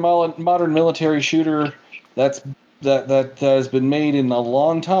every other modern military shooter that has been made in a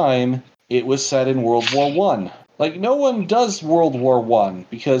long time, it was set in World War One. Like, no one does World War One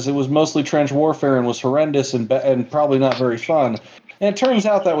because it was mostly trench warfare and was horrendous and probably not very fun. And it turns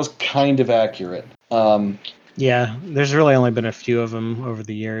out that was kind of accurate. Yeah, there's really only been a few of them over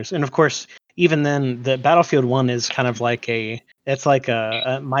the years, and of course, even then, the Battlefield 1 is kind of like a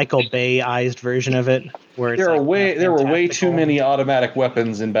Michael Bay-ized version of it, where it's there were way too fantastical. many automatic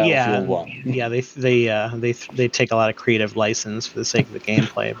weapons in Battlefield 1. Yeah, they take a lot of creative license for the sake of the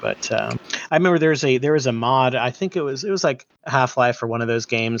gameplay. But I remember there was a mod. I think it was like Half-Life or one of those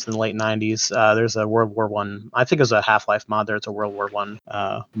games in the late '90s. There's a World War One. I think it was a Half-Life mod. There's a World War One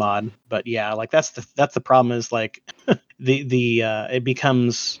mod. But yeah, like that's the problem is like it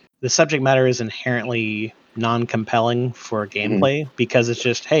becomes the subject matter is inherently non-compelling for gameplay because it's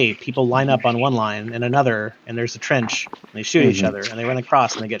just, hey, people line up on one line and another, and there's a trench, and they shoot each other, and they run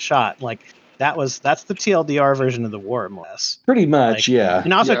across and they get shot. Like that's the TLDR version of the war, more or less. Pretty much, yeah.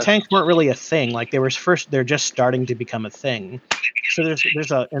 And also, tanks weren't really a thing. Like they're just starting to become a thing. So there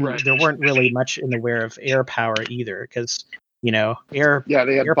weren't really much in the way of air power either, because they had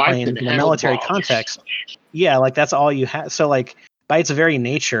airplanes in a military context. Yeah, like that's all you had. So like, by its very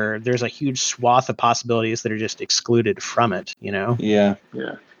nature, there's a huge swath of possibilities that are just excluded from it. Yeah.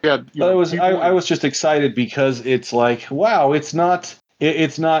 But I was just excited because it's like, wow, it's not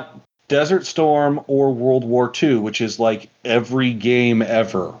Desert Storm or World War II, which is like every game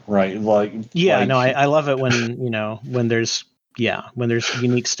ever, right? I love it when there's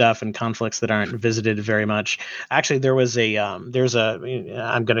unique stuff and conflicts that aren't visited very much. Actually, I'm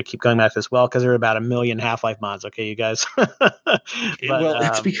going to keep going back as well because there are about 1 million Half-Life mods. Okay, you guys.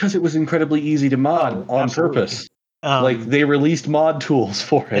 It's because it was incredibly easy to mod on purpose. Like they released mod tools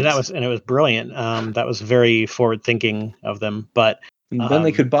for it, and it was brilliant. That was very forward thinking of them. But then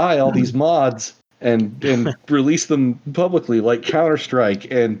they could buy all these mods and release them publicly, like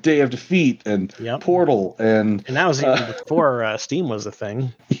Counter-Strike and Day of Defeat and Portal, and that was even before Steam was a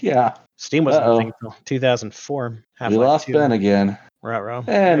thing. Yeah, Steam wasn't a thing until 2004. We lost 2. Ben again. Ruh-roh.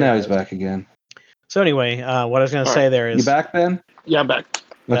 And now he's back again. So anyway, what I was going to say there is, you back, Ben? Yeah, I'm back.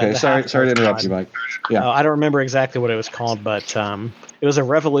 Okay, sorry to interrupt you, Mike. Yeah, I don't remember exactly what it was called, but it was a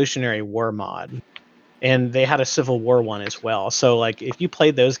Revolutionary War mod. And they had a Civil War one as well. So like if you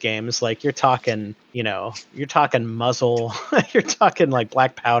played those games, like you're talking muzzle, you're talking like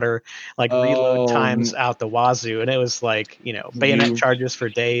black powder, like reload times out the wazoo. And it was like, bayonet charges for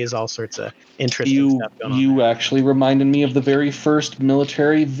days, all sorts of interesting stuff going on. You actually reminded me of the very first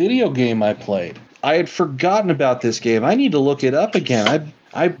military video game I played. I had forgotten about this game. I need to look it up again.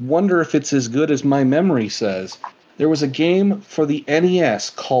 I wonder if it's as good as my memory says. There was a game for the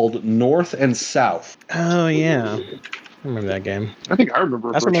NES called North and South. Oh, yeah. I remember that game. I think I remember.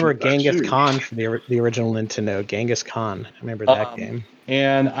 I also remember Genghis Khan from the original Nintendo. Genghis Khan. I remember that game.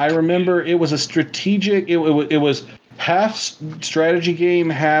 And I remember it was a strategic. It was half strategy game,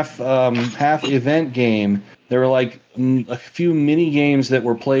 half event game. There were like a few mini games that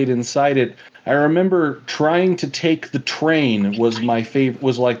were played inside it. I remember trying to take the train was my favorite.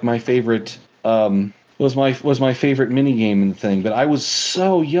 Was my favorite mini game in the thing, but I was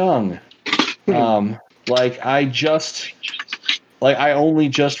so young. I only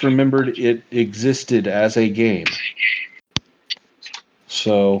just remembered it existed as a game.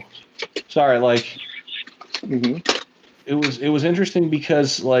 So, sorry, it was interesting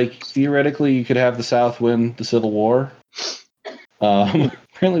because theoretically you could have the South win the Civil War.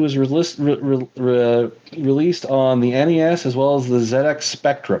 Apparently it was released on the NES as well as the ZX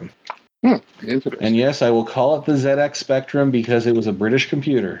Spectrum. And yes, I will call it the ZX Spectrum because it was a British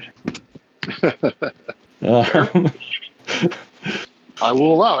computer. I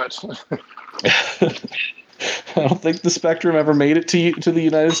will allow it. I don't think the Spectrum ever made it to the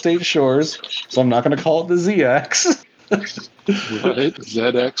United States shores, so I'm not going to call it the ZX. Right,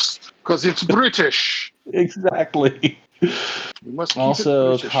 ZX, because it's British. Exactly. We must keep it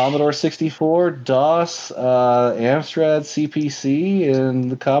Also, British. Commodore 64, DOS, Amstrad CPC,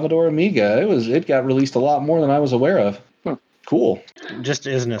 and the Commodore Amiga. It got released a lot more than I was aware of. Huh. Cool. Just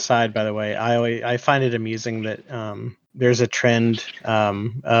as an aside, by the way, I find it amusing that there's a trend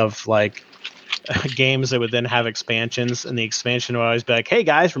of like games that would then have expansions, and the expansion would always be like, "Hey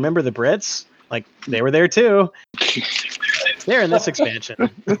guys, remember the Brits? Like they were there too. They're in this expansion."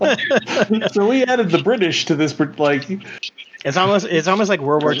 So we added the British to this, like. It's almost like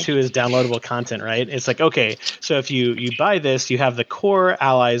World War II is downloadable content, right? It's like, okay, so if you buy this, you have the core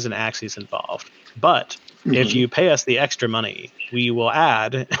allies and axes involved, but if you pay us the extra money, we will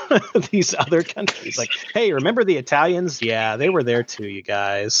add these other countries. Like, hey, remember the Italians? Yeah, they were there too, you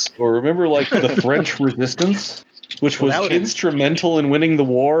guys. Or remember, like, the French resistance, which was instrumental in winning the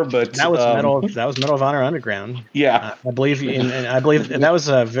war, but that was Medal of Honor Underground. Yeah, I believe, and I believe that was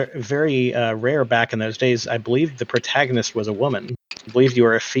very rare back in those days. I believe the protagonist was a woman. I believe you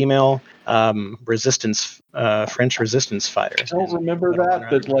were a female French resistance fighter. I don't remember that,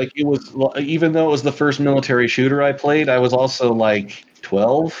 but like it was, even though it was the first military shooter I played, I was also like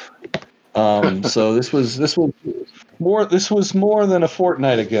 12. So this was more than a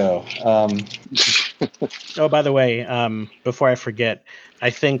fortnight ago. Oh, by the way, before I forget, I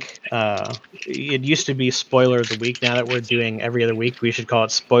think it used to be Spoiler of the Week. Now that we're doing every other week, we should call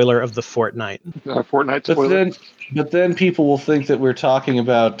it Spoiler of the Fortnight. Fortnite spoiler. But then people will think that we're talking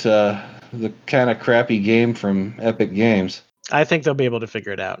about the kind of crappy game from Epic Games. I think they'll be able to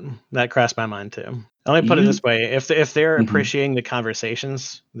figure it out. That crossed my mind too. Let me put it this way: if they're appreciating the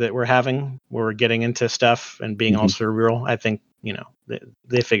conversations that we're having, where we're getting into stuff and being also real, I think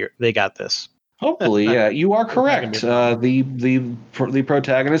they got this. Hopefully, yeah, you are correct. The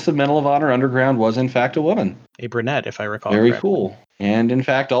protagonist of Medal of Honor Underground was in fact a woman, a brunette, if I recall. Very cool, and in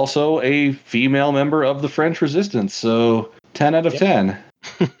fact also a female member of the French Resistance. So 10 out of 10.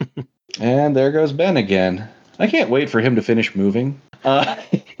 And there goes Ben again. I can't wait for him to finish moving.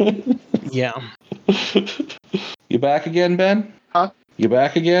 Yeah. You back again, Ben? Huh? You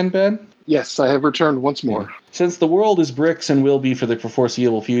back again, Ben? Yes, I have returned once more. Since the world is bricks and will be for the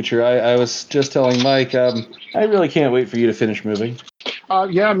foreseeable future, I was just telling Mike, I really can't wait for you to finish moving.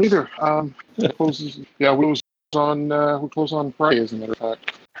 Yeah, me either. We close on Friday, as a matter of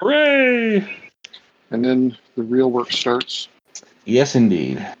fact. Hooray! And then the real work starts. Yes,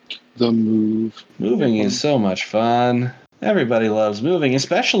 indeed. The move. Moving is so much fun. Everybody loves moving,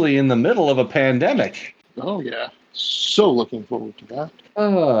 especially in the middle of a pandemic. Oh, yeah. So looking forward to that.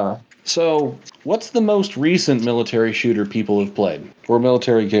 So, what's the most recent military shooter people have played? Or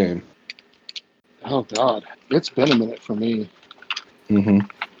military game? Oh, God. It's been a minute for me. Mm-hmm.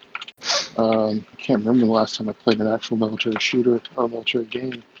 I can't remember the last time I played an actual military shooter or military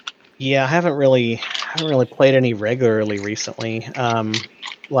game. Yeah, I haven't really played any regularly recently.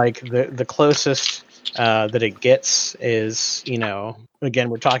 Like the closest that it gets is, again,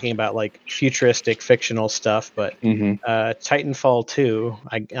 we're talking about like futuristic fictional stuff, but Titanfall 2,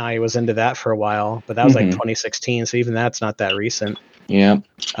 I was into that for a while, but that was like 2016, so even that's not that recent. Yeah.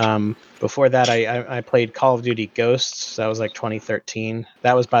 Before that, I played Call of Duty Ghosts. That was like 2013.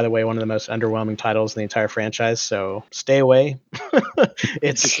 That was, by the way, one of the most underwhelming titles in the entire franchise, so stay away.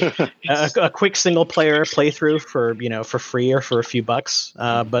 It's a quick single-player playthrough for free or for a few bucks.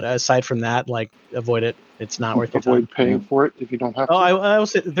 But aside from that, like, avoid it. It's not worth your time. Avoid paying for it if you don't have to. I will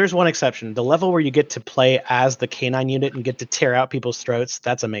say there's one exception. The level where you get to play as the canine unit and get to tear out people's throats,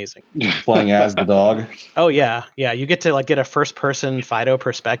 that's amazing. Playing as the dog. Oh, yeah. Yeah, you get to like get a first-person Fido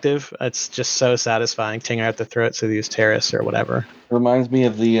perspective. It's just so satisfying, tearing out the throats of these terrorists or whatever. Reminds me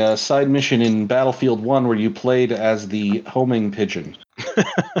of the side mission in Battlefield 1 where you played as the homing pigeon.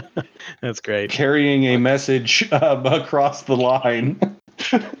 That's great. Carrying a message across the line.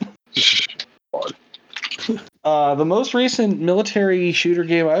 The most recent military shooter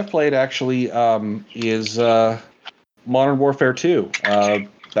game I've played actually is Modern Warfare 2.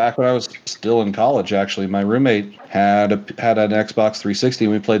 Back when I was still in college, actually, my roommate had an Xbox 360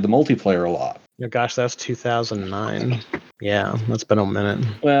 and we played the multiplayer a lot. Oh gosh, that's 2009. Yeah, that's been a minute.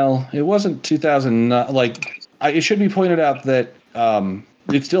 Well, it wasn't 2009. It should be pointed out that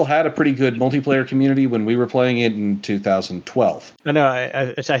it still had a pretty good multiplayer community when we were playing it in 2012. No,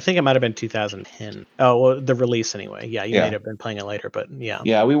 I think it might have been 2010. Oh, well, the release anyway. Yeah, you might have been playing it later, but yeah.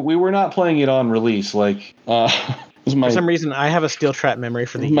 Yeah, we were not playing it on release. For some reason, I have a steel trap memory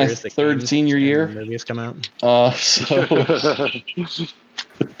for the years that third senior year movies come out.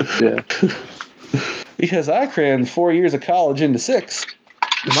 Yeah. Because I crammed 4 years of college into 6.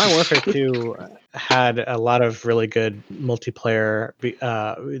 Modern Warfare 2 had a lot of really good multiplayer.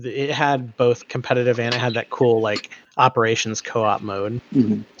 It had both competitive and it had that cool like operations co-op mode.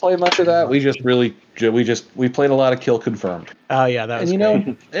 Mhm. Play much of that. We played a lot of Kill Confirmed. Oh yeah, that was And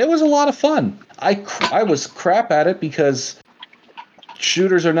great. it was a lot of fun. I was crap at it because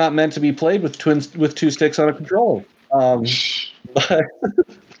shooters are not meant to be played with two sticks on a controller. But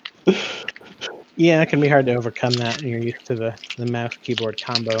Yeah, it can be hard to overcome that when you're used to the mouse keyboard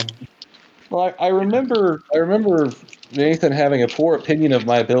combo. well, I remember Nathan having a poor opinion of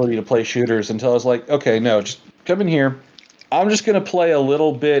my ability to play shooters until I was like, okay, no, just come in here. I'm just going to play a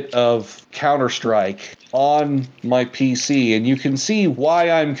little bit of Counter-Strike on my PC, and you can see why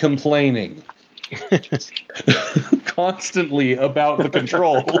I'm complaining constantly about the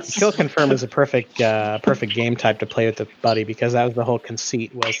controls. Kill Confirm is a perfect game type to play with the buddy because that was the whole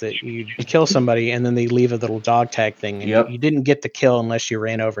conceit was that you'd kill somebody and then they leave a little dog tag thing and Yep. you didn't get the kill unless you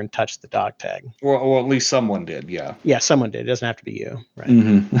ran over and touched the dog tag. Or at least someone did, yeah. Yeah, someone did. It doesn't have to be you, right?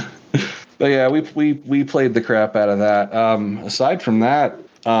 Mm-hmm. But yeah, we played the crap out of that. Aside from that,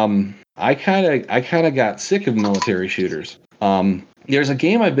 I kind of got sick of military shooters. There's a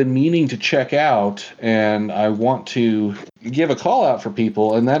game I've been meaning to check out, and I want to give a call out for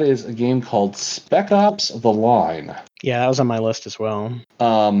people, and that is a game called Spec Ops: The Line. Yeah, that was on my list as well.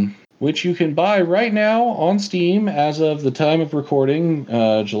 Which you can buy right now on Steam as of the time of recording,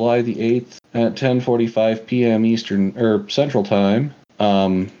 July the 8th at 10:45 p.m. Eastern or Central Time.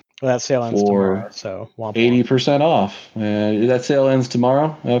 Well, that sale ends for tomorrow, so 80% off. That sale ends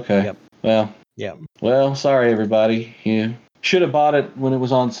tomorrow? Okay. Yep. Well. Yep. Well, sorry everybody. You should have bought it when it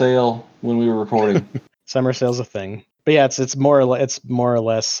was on sale when we were recording. Summer sale's a thing. But yeah, it's more or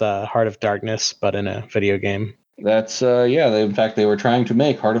less Heart of Darkness, but in a video game. That's in fact they were trying to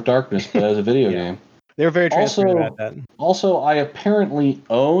make Heart of Darkness but as a video game. They were very transparent about that. Also, I apparently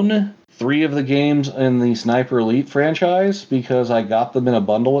own 3 of the games in the Sniper Elite franchise because I got them in a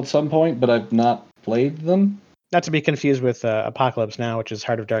bundle at some point, but I've not played them. Not to be confused with Apocalypse Now, which is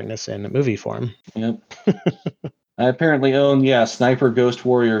Heart of Darkness in movie form. Yep. I apparently own, Sniper Ghost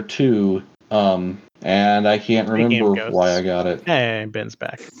Warrior 2, and I can't remember why I got it. Hey, Ben's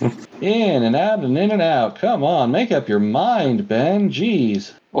back. In and out and in and out. Come on, make up your mind, Ben.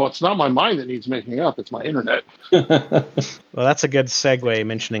 Jeez. Well, it's not my mind that needs making up. It's my internet. Well, that's a good segue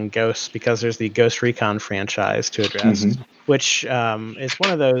mentioning Ghosts because there's the Ghost Recon franchise to address, which is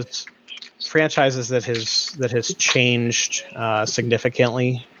one of those franchises that has changed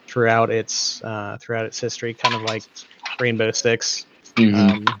significantly throughout its history, kind of like Rainbow Six,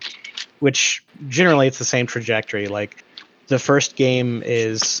 which generally it's the same trajectory. Like the first game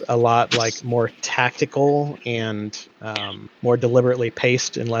is a lot like more tactical and more deliberately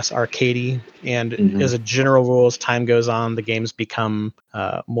paced and less arcadey. And as a general rule, as time goes on, the games become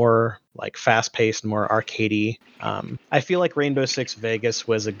more like fast paced and more arcadey. I feel like Rainbow Six Vegas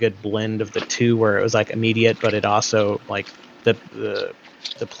was a good blend of the two, where it was like immediate, but it also like the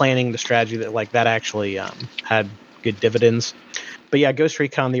planning, the strategy that actually had good dividends. But yeah, Ghost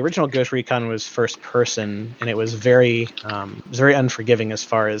Recon, the original Ghost Recon was first person, and it was very unforgiving as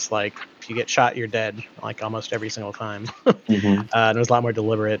far as like if you get shot, you're dead, like almost every single time. And it was a lot more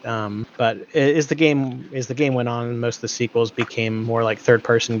deliberate. But as the game went on, most of the sequels became more like third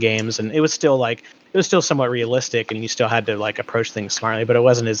person games, and it was still somewhat realistic, and you still had to like approach things smartly, but it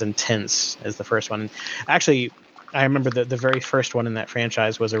wasn't as intense as the first one. Actually, I remember the very first one in that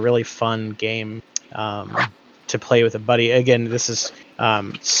franchise was a really fun game to play with a buddy. Again, this is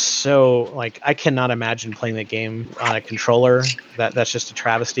so like I cannot imagine playing that game on a controller. That's just a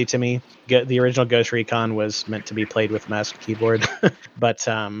travesty to me. The original Ghost Recon was meant to be played with mouse and keyboard, but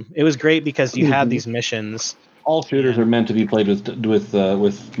it was great because you had these missions. All shooters are meant to be played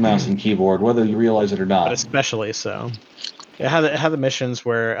with mouse and keyboard, whether you realize it or not. But especially so. It had the missions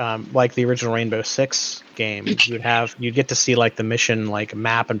where, like the original Rainbow Six game, you'd get to see like the mission like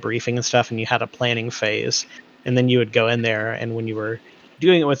map and briefing and stuff, and you had a planning phase, and then you would go in there, and when you were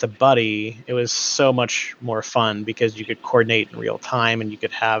doing it with a buddy, it was so much more fun because you could coordinate in real time, and you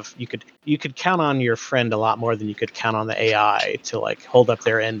could count on your friend a lot more than you could count on the AI to like hold up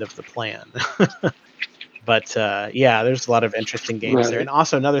their end of the plan. But yeah, there's a lot of interesting games there. And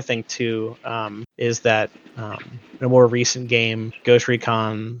also another thing too is that a more recent game, Ghost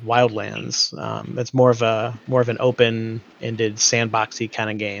Recon Wildlands, it's more of an open-ended sandboxy kind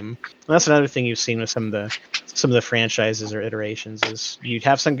of game. And that's another thing you've seen with some of the franchises or iterations is you'd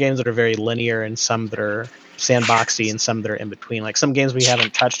have some games that are very linear and some that are sandboxy and some that are in between. Like some games we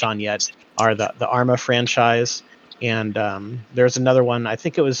haven't touched on yet are the Arma franchise, and there's another one. I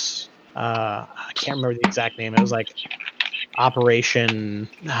think it was I can't remember the exact name. It was like Operation.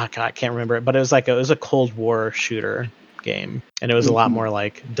 Oh God, I can't remember it, but it was a Cold War shooter game, and it was a lot more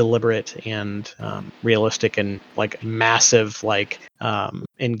like deliberate and realistic and like massive like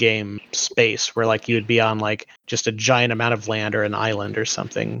in-game space where like you would be on like just a giant amount of land or an island or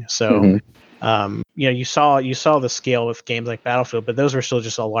something. So you saw the scale with games like Battlefield, but those were still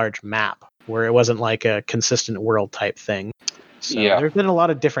just a large map where it wasn't like a consistent world type thing. So there's been a lot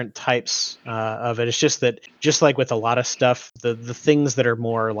of different types of it. It's just that, just like with a lot of stuff, the things that are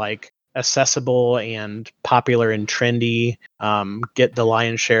more like accessible and popular and trendy get the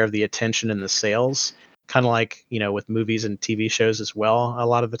lion's share of the attention and the sales. Kind of like, with movies and TV shows as well, a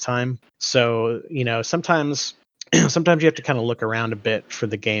lot of the time. So, sometimes you have to kind of look around a bit for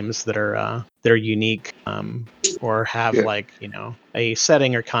the games that are unique or have like a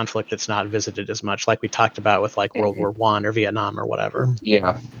setting or conflict that's not visited as much, like we talked about with like World War I or Vietnam or whatever.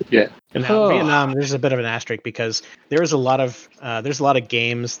 And now Vietnam, there's a bit of an asterisk because there's a lot of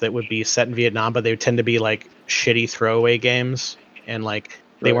games that would be set in Vietnam, but they would tend to be like shitty throwaway games, and like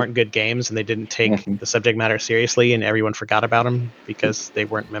they weren't good games, and they didn't take the subject matter seriously, and everyone forgot about them because they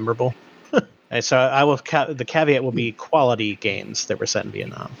weren't memorable. And so the caveat will be quality games that were set in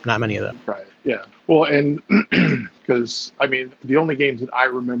Vietnam. Not many of them. Right. Yeah. Well, and because I mean, the only games that I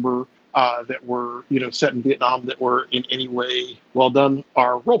remember that were set in Vietnam that were in any way well done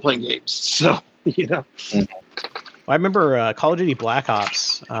are role playing games. So I remember Call of Duty Black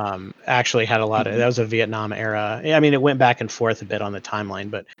Ops actually had a lot of, that was a Vietnam era. I mean, it went back and forth a bit on the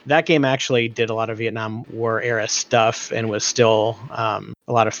timeline, but that game actually did a lot of Vietnam War era stuff and was still a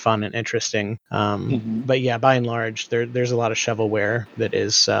lot of fun and interesting. But yeah, by and large, there's a lot of shovelware that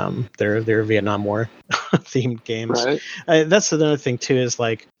is their Vietnam War themed games. Right. That's another thing too, is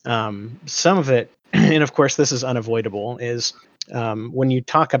like some of it, and of course this is unavoidable, is when you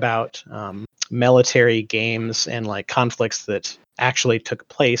talk about military games and like conflicts that actually took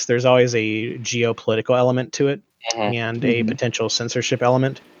place, there's always a geopolitical element to it and a potential censorship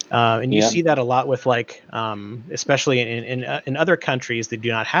element. And you see that a lot with like, especially in other countries that do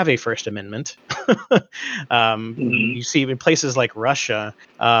not have a First Amendment. You see in places like Russia,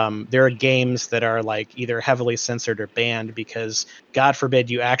 there are games that are like either heavily censored or banned because, God forbid,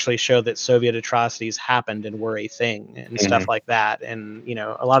 you actually show that Soviet atrocities happened and were a thing and stuff like that. And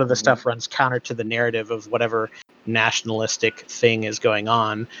a lot of the stuff runs counter to the narrative of whatever nationalistic thing is going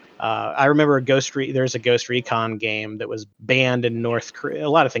on. I remember there's a Ghost Recon game that was banned in North Korea. A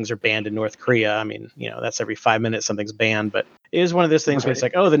lot of things are banned in North Korea. I mean, that's every 5 minutes something's banned, but it is one of those things where it's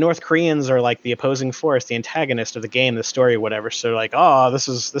like, oh, the North Koreans are like the opposing force, the antagonist of the game, the story, whatever. So like, oh, this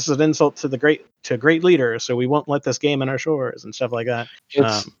is an insult to great leader, so we won't let this game on our shores and stuff like that.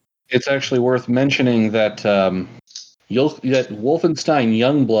 It's actually worth mentioning that that Wolfenstein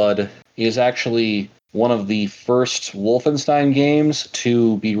Youngblood is actually one of the first Wolfenstein games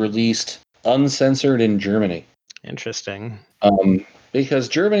to be released uncensored in Germany. Interesting. Because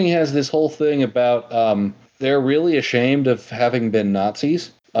Germany has this whole thing about they're really ashamed of having been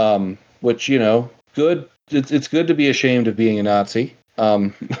Nazis, which, good. It's good to be ashamed of being a Nazi.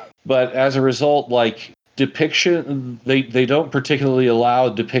 But as a result, like depiction, they don't particularly allow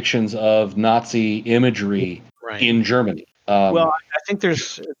depictions of Nazi imagery in Germany. Well, I think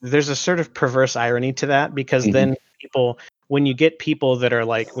there's a sort of perverse irony to that, because then when you get people that are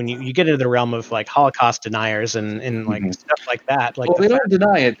like, when you get into the realm of like Holocaust deniers and like stuff like that, like, well, they don't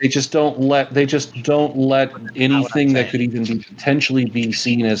deny it. They just don't let anything that could even be potentially be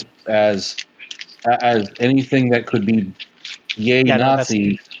seen as anything that could be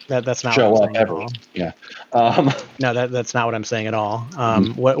Nazi. That's not show what I'm up saying ever. at all. Yeah. No, that's not what I'm saying at all.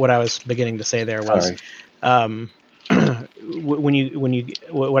 What I was beginning to say there was, what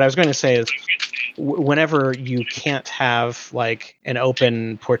I was going to say is, whenever you can't have like an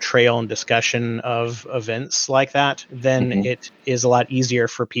open portrayal and discussion of events like that, then it is a lot easier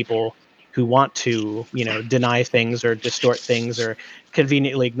for people who want to, deny things or distort things or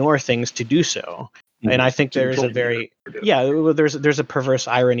conveniently ignore things to do so. And I think there's there's a perverse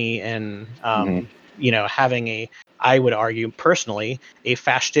irony in having I would argue personally, a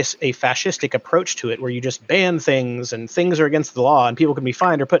fascistic approach to it, where you just ban things and things are against the law and people can be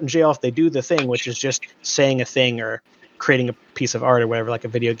fined or put in jail if they do the thing, which is just saying a thing or creating a piece of art or whatever, like a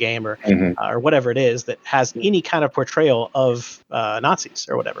video game or whatever it is that has any kind of portrayal of Nazis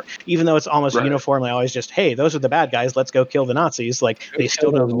or whatever, even though it's almost uniformly always just, hey, those are the bad guys, let's go kill the Nazis. Like, they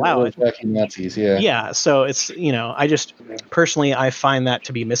still don't allow it. Nazis, so it's, I just personally, I find that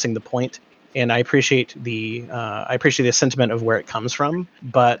to be missing the point. And I appreciate the sentiment of where it comes from,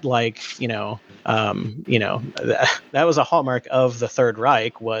 but like, that was a hallmark of the Third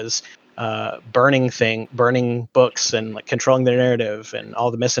Reich, was burning books and like controlling their narrative and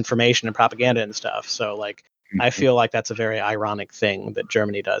all the misinformation and propaganda and stuff. So like I feel like that's a very ironic thing that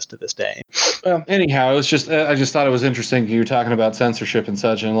Germany does to this day. Well, anyhow, it was just I just thought it was interesting. You were talking about censorship and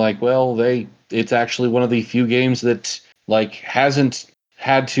such, and like, well, it's actually one of the few games that like hasn't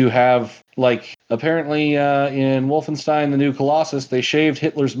had to have like apparently in Wolfenstein: The New Colossus they shaved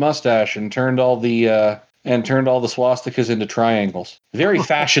Hitler's mustache and turned all the swastikas into triangles, very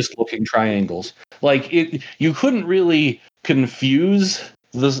fascist looking triangles. Like you couldn't really confuse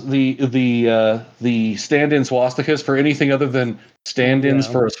the stand-in swastikas for anything other than stand-ins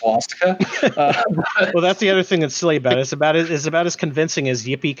for a swastika. Well, that's the other thing that's silly about it. It's about as convincing as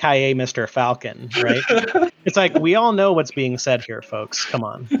Yippee Ki-Yay, Mr. Falcon, right? It's like we all know what's being said here, folks. Come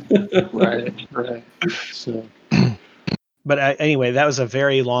on. Right. So. But anyway, that was a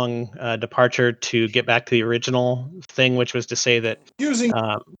very long departure to get back to the original thing, which was to say that there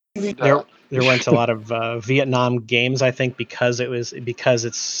weren't a lot of Vietnam games, I think, because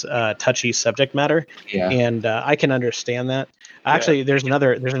it's touchy subject matter. Yeah. And I can understand that. Actually, there's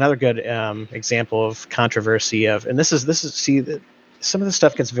another good example of controversy and this is some of the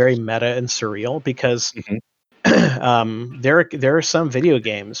stuff gets very meta and surreal because there are some video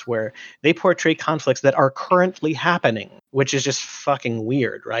games where they portray conflicts that are currently happening, which is just fucking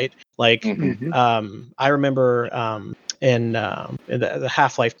weird, right? Like, I remember in the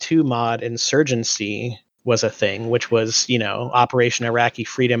Half-Life 2 mod, Insurgency was a thing, which was, Operation Iraqi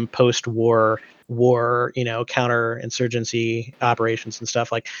Freedom post-war counter-insurgency operations and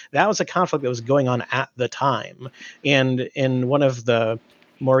stuff. Like, that was a conflict that was going on at the time. And in one of the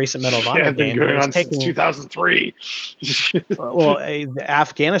more recent Medal of Honor games, going on since 2003. Well,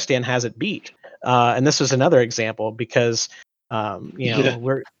 Afghanistan has it beat, and this was another example because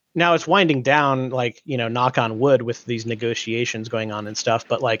we're now it's winding down, like knock on wood, with these negotiations going on and stuff.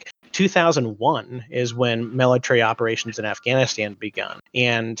 But like 2001 is when military operations in Afghanistan begun,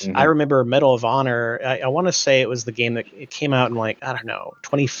 and I remember Medal of Honor. I want to say it was the game that it came out in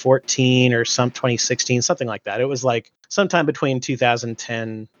 2014 or 2016, something like that. It was like sometime between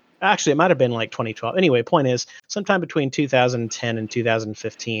 2010. Actually, it might have been like 2012. Anyway, point is, sometime between 2010 and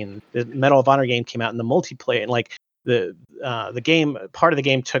 2015, the Medal of Honor game came out, in the multiplayer, and like the game, part of the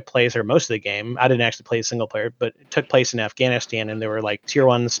game took place, or most of the game, I didn't actually play a single player, but it took place in Afghanistan, and there were like tier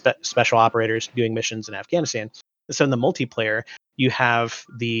 1 special operators doing missions in Afghanistan. So in the multiplayer, you have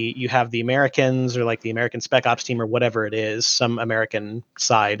the Americans, or like the American Spec Ops team, or whatever it is, some American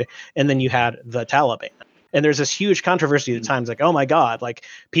side, and then you had the Taliban. And there's this huge controversy at times, like, oh my God, like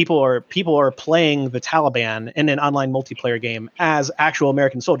people are playing the Taliban in an online multiplayer game as actual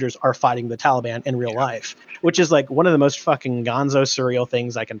American soldiers are fighting the Taliban in real life, which is like one of the most fucking gonzo surreal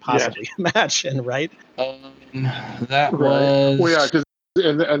things I can possibly imagine, right? That was. Well, yeah, because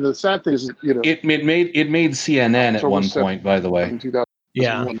and the sad thing is, it made CNN at one point, by the way.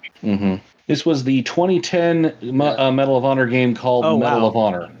 Yeah. This was the 2010 Medal of Honor game called Medal of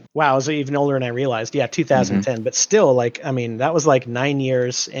Honor. Wow, I was even older than I realized. Yeah, 2010. But still, like, I mean, that was like 9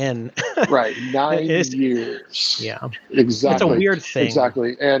 years in. Right, 9 years. Yeah. Exactly. It's a weird thing.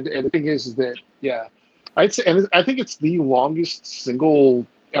 Exactly. And the thing is that, I'd say, and I think it's the longest single,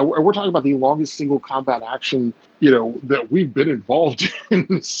 we're talking about the longest single combat action, that we've been involved in.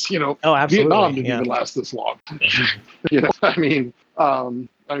 Oh, absolutely. Vietnam didn't even last this long. I mean,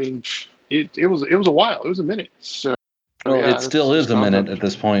 it was a while. It was a minute. So. Well, it still is a minute at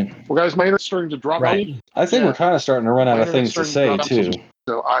this point. Well, guys, my internet's starting to drop. Right. I think we're kind of starting to run out of things to say, too.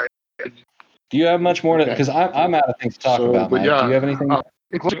 So do you have much more to... Because I'm out of things to talk about, Mike. Do you have anything?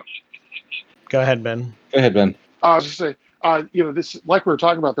 Go ahead, Ben. Go ahead, Ben. I was just saying, this, like we were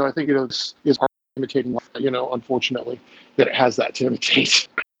talking about, though, I think, this is imitating, unfortunately, that it has that to imitate.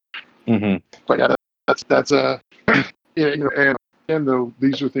 But yeah, that's and though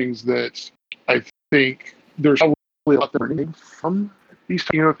these are things that I think there's probably a lot that are getting from these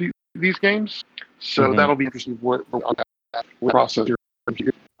games, so that'll be interesting what process your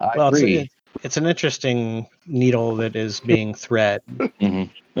computer. I agree. It's an interesting needle that is being thread.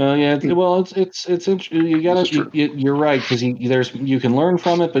 Well, yeah. Well, it's you gotta. You're right, because you can learn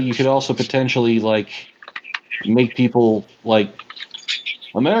from it, but you could also potentially like make people like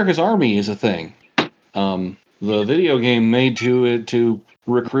America's Army is a thing. The video game made to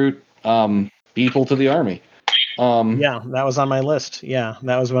recruit people to the army. Yeah, that was on my list. Yeah,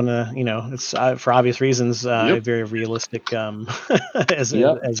 that was one of it's for obvious reasons a very realistic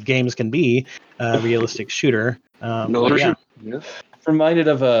as games can be, realistic shooter. Reminded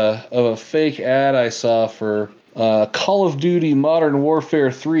of a fake ad I saw for Call of Duty Modern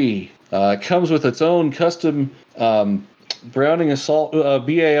Warfare 3. It comes with its own custom Browning Assault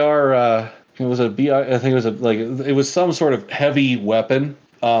BAR. It was a BI. I think it was it was some sort of heavy weapon.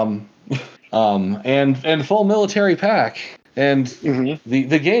 And full military pack. And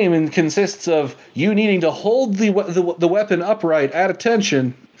the game consists of you needing to hold the weapon upright at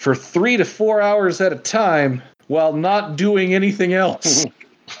attention for 3 to 4 hours at a time while not doing anything else.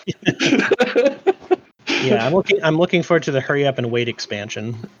 Yeah, I'm looking forward to the hurry up and wait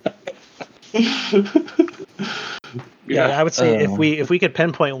expansion. Yeah, I would say if we could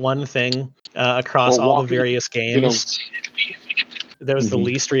pinpoint one thing across all the various games, that was the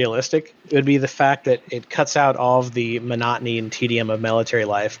least realistic, it would be the fact that it cuts out all of the monotony and tedium of military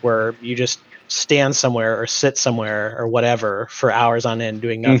life, where you just stand somewhere or sit somewhere or whatever for hours on end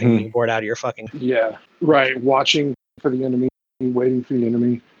doing nothing, being bored out of your fucking. Yeah, right. Watching for the enemy, waiting for the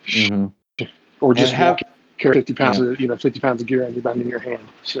enemy, or just carry 50 pounds of 50 pounds of gear in your hand.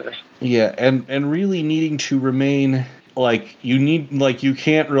 So. Yeah, and really needing to remain. You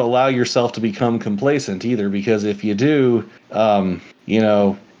can't allow yourself to become complacent either, because if you do,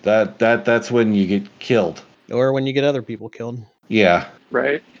 that's when you get killed, or when you get other people killed. Yeah.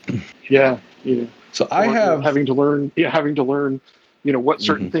 Right. Yeah. So I have having to learn, what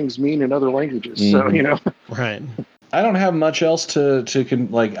certain things mean in other languages. So Right. I don't have much else to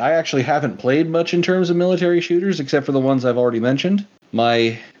I actually haven't played much in terms of military shooters except for the ones I've already mentioned.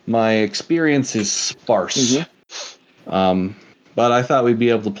 My experience is sparse. But I thought we'd be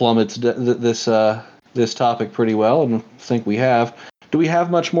able to plummet this topic pretty well, and I think we have. Do we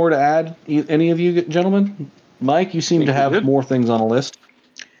have much more to add, any of you gentlemen? Mike, you seem to have more things on a list.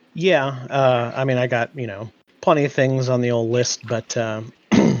 Yeah, I mean, I got plenty of things on the old list, but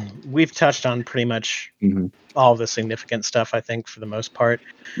we've touched on pretty much all the significant stuff, I think, for the most part.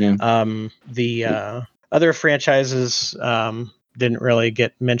 Yeah. The other franchises didn't really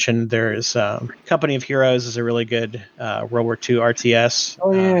get mentioned. There's Company of Heroes is a really good World War II RTS.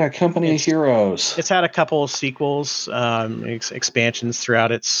 Oh yeah, Company of Heroes. It's had a couple of sequels, expansions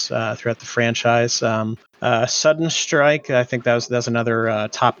throughout the franchise. Sudden Strike, I think that was another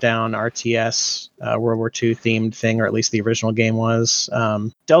top-down RTS World War II themed thing, or at least the original game was.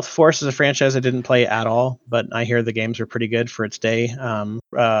 Delta Force is a franchise I didn't play at all, but I hear the games are pretty good for its day.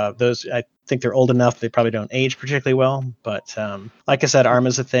 Those, I think they're old enough, they probably don't age particularly well, but like I said,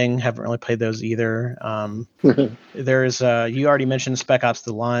 Arma's a thing, haven't really played those either. There's you already mentioned Spec Ops: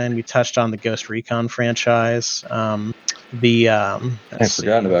 The Line. We touched on the Ghost Recon franchise. I've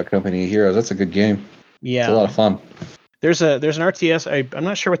forgotten about Company of Heroes. That's a good game. Yeah, it's a lot of fun. There's an RTS. I'm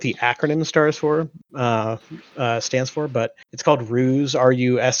not sure what the acronym stands for, but it's called Ruse,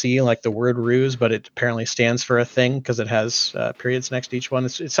 RUSE, like the word ruse, but it apparently stands for a thing because it has periods next to each one.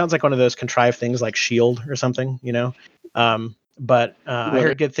 It sounds like one of those contrived things like Shield or something, But I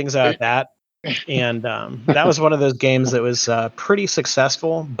heard good things about that. And that was one of those games that was pretty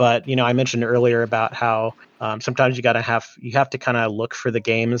successful. But I mentioned earlier about how sometimes you have to kind of look for the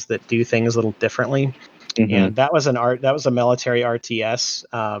games that do things a little differently. And that was a military RTS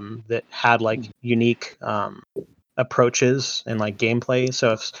that had like unique approaches and like gameplay.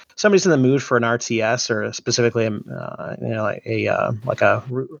 So if somebody's in the mood for an RTS or specifically a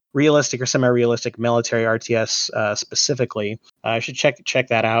realistic or semi-realistic military RTS specifically, I should check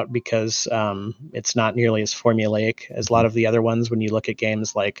that out, because it's not nearly as formulaic as a lot of the other ones. When you look at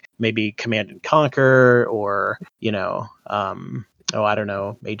games like maybe Command and Conquer, or I don't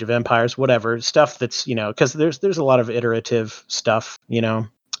know, Age of Empires, whatever stuff that's because there's a lot of iterative stuff,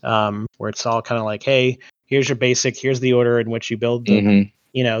 where it's all kind of like, hey, here's your basic, here's the order in which you build the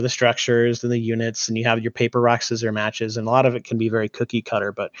the structures and the units, and you have your paper, rock, scissors matches, and a lot of it can be very cookie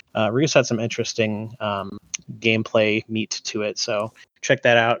cutter, but Ruse had some interesting gameplay meat to it, so check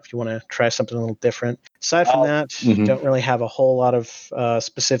that out if you want to try something a little different. Aside from that, don't really have a whole lot of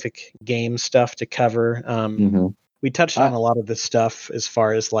specific game stuff to cover. We touched on a lot of this stuff as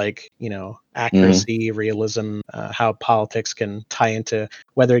far as like, accuracy, realism, how politics can tie into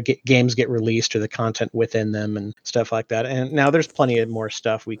whether games get released or the content within them and stuff like that. And now there's plenty of more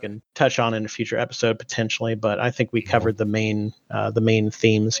stuff we can touch on in a future episode potentially, but I think we covered the main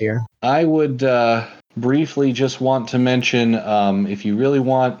themes here. I would briefly just want to mention, if you really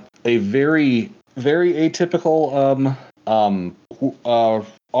want a very, very atypical World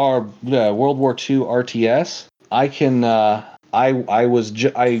War II RTS, I can. I was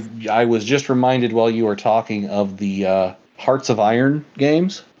just reminded while you were talking of the Hearts of Iron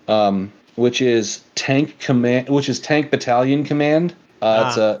games, which is Tank Battalion Command.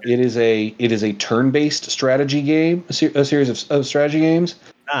 It is a turn-based strategy game, a series of strategy games.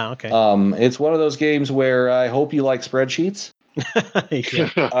 Okay. It's one of those games where I hope you like spreadsheets. Yeah.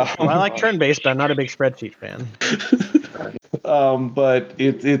 Well, I like turn-based, but I'm not a big spreadsheet fan. But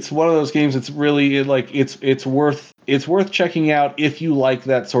it's one of those games. It's really it's worth checking out if you like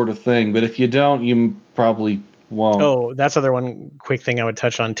that sort of thing. But if you don't, you probably won't. Oh, that's other one quick thing I would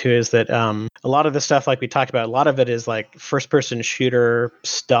touch on too is that a lot of the stuff like we talked about, a lot of it is like first-person shooter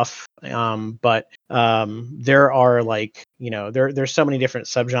stuff. But there are like there's so many different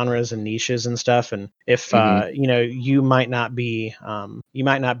subgenres and niches and stuff. And if you might not be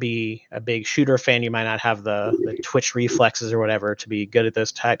a big shooter fan, you might not have the twitch reflexes or whatever to be good at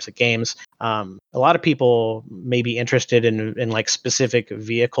those types of games. A lot of people may be interested in like specific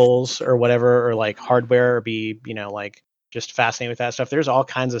vehicles or whatever, or like hardware, or be like just fascinated with that stuff. There's all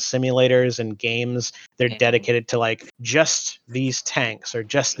kinds of simulators and games they're dedicated to like just these tanks or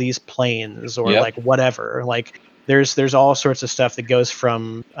just these planes or like whatever. Like there's all sorts of stuff that goes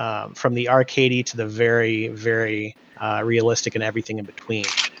from the arcadey to the very, very realistic and everything in between.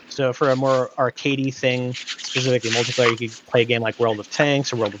 So for a more arcadey thing, specifically multiplayer, you could play a game like World of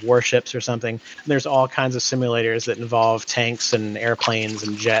Tanks or World of Warships or something. There's all kinds of simulators that involve tanks and airplanes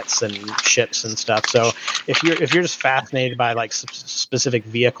and jets and ships and stuff. So if you're just fascinated by like specific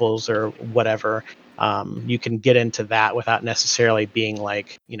vehicles or whatever, you can get into that without necessarily being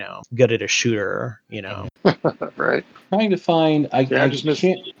like good at a shooter. Right. Trying to find. I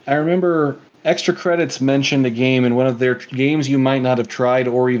remember Extra Credits mentioned a game in one of their games you might not have tried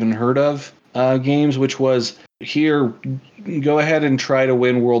or even heard of games, which was here. Go ahead and try to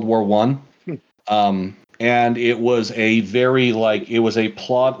win World War One. And it was a very it was a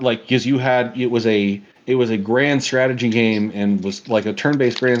plot because it was a grand strategy game and was like a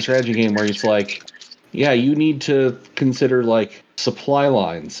turn-based grand strategy game where it's like, yeah, you need to consider like supply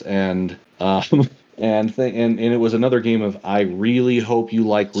lines and and it was another game of I really hope you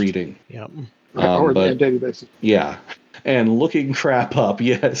like reading. Yep. Or on a daily basis. Yeah, and looking crap up.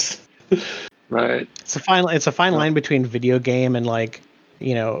 Yes. Right. It's a fine line between video game and like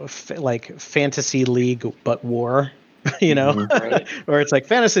like Fantasy League but war. Right. Or it's like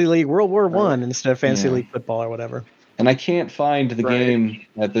Fantasy League World War One instead of Fantasy League football or whatever. And I can't find the game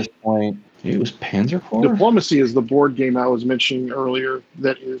at this point. It was Panzer Corps? Diplomacy is the board game I was mentioning earlier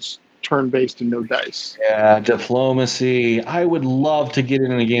that is turn-based and no dice. Yeah, Diplomacy. I would love to get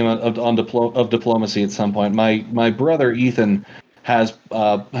in a game of Diplomacy at some point. My brother Ethan has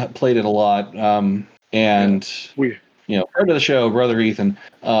played it a lot, and friend of the show, brother Ethan,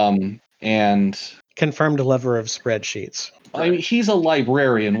 and confirmed lover of spreadsheets. I mean, he's a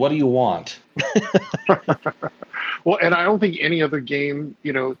librarian. What do you want? Well, and I don't think any other game,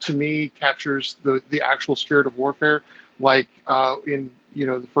 to me, captures the actual spirit of warfare. Like in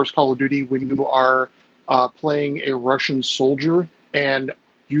the first Call of Duty, when you are playing a Russian soldier and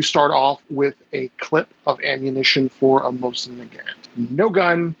you start off with a clip of ammunition for a Mosin Nagant. No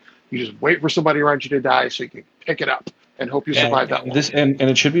gun. You just wait for somebody around you to die so you can pick it up and hope you survive that one. And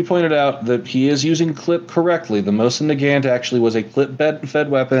it should be pointed out that he is using clip correctly. The Mosin Nagant actually was a clip-fed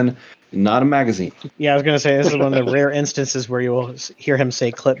weapon, not a magazine. Yeah, I was going to say this is one of the rare instances where you will hear him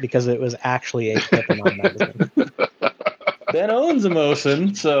say clip because it was actually a clip and not a magazine. Ben owns a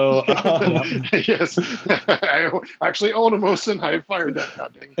Mosin, so yes, I actually own a Mosin. I fired that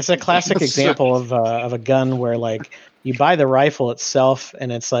goddamn. It's a classic example of a gun where like you buy the rifle itself,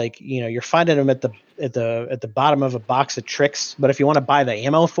 and it's like you're finding them at the bottom of a box of tricks. But if you want to buy the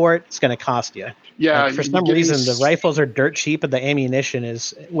ammo for it, it's going to cost you. Yeah, like for some reason the rifles are dirt cheap, and the ammunition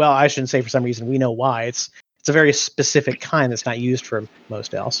is I shouldn't say for some reason. We know why. It's a very specific kind that's not used for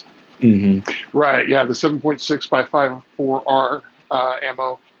most else. Mm-hmm. Right, yeah, the 7.6 by 5.4R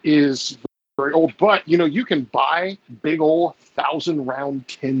ammo is very old, but you can buy big old 1,000-round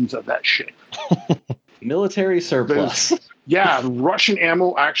tins of that shit. Military surplus. Russian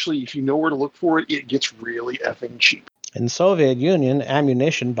ammo, actually, if you know where to look for it, it gets really effing cheap. In Soviet Union,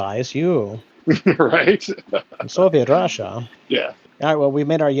 ammunition buys you. Right? In Soviet Russia. Yeah. All right, well, we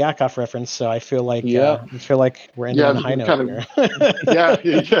made our Yakov reference, so I feel like we're ending on a high note here.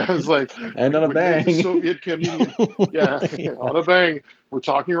 It's like and on a bang. Soviet Union. On a bang. We're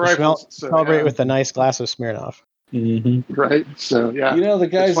talking rifles. Celebrate with a nice glass of Smirnoff. Mm-hmm. Right. So the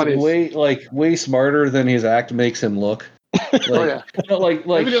guy's way smarter than his act makes him look. He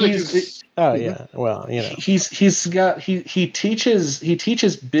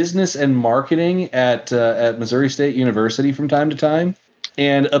teaches business and marketing at Missouri State University from time to time,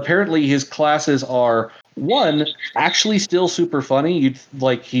 and apparently his classes are one, actually still super funny.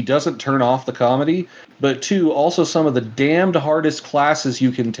 He doesn't turn off the comedy, but two, also some of the damned hardest classes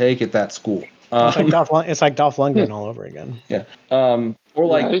you can take at that school. It's like Dolph Lundgren all over again. Yeah. Or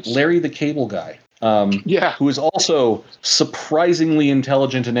like Larry the Cable Guy. Yeah. who is also surprisingly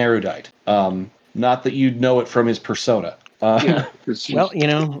intelligent and erudite. Not that you'd know it from his persona. Yeah. 'Cause Well,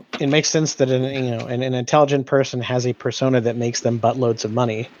 it makes sense that an intelligent person has a persona that makes them buttloads of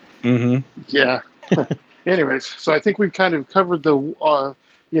money. Mm-hmm. yeah. Anyways, so I think we've kind of covered the,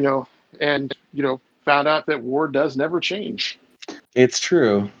 and, found out that war does never change. It's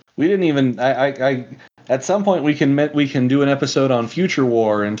true. We didn't even. I at some point we can do an episode on Future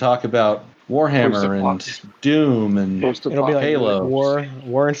War and talk about Warhammer and Doom and It'll be like Halo.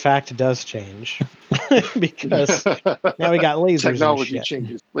 War in fact does change because now we got lasers. Technology and shit.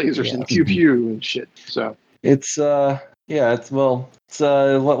 changes, lasers Yeah. and pew pew and shit. So It's what's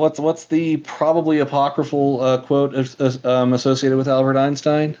the probably apocryphal quote associated with Albert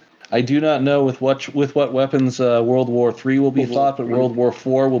Einstein? I do not know with what weapons World War III will be fought, but World War IV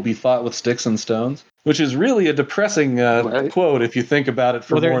will be fought with sticks and stones. Which is really a depressing quote if you think about it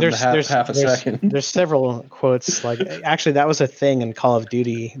for more than half a second. There's several quotes. Like, actually, that was a thing in Call of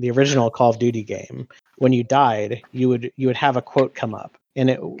Duty, the original Call of Duty game. When you died, you would have a quote come up,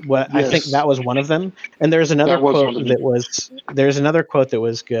 and I think that was one of them. And there's another quote there's another quote that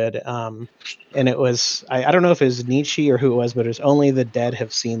was good. And it was I don't know if it was Nietzsche or who it was, but it was only the dead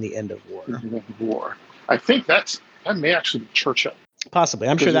have seen the end of war. I think that may actually be Churchill. Possibly.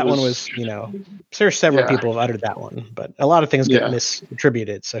 I'm sure that one was, there's several people have uttered that one, but a lot of things get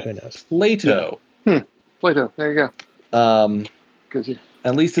misattributed, so who knows? Plato. Plato, there you go.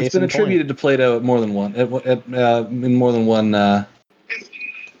 At least it's been attributed to Plato at more than one, in more than one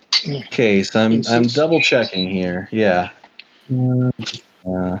case. I'm double checking here. Yeah.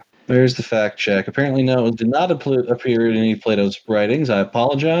 There's the fact check. Apparently, no, it did not appear in any of Plato's writings. I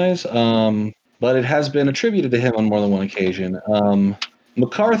apologize. But it has been attributed to him on more than one occasion.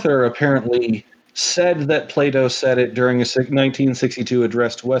 MacArthur apparently said that Plato said it during a 1962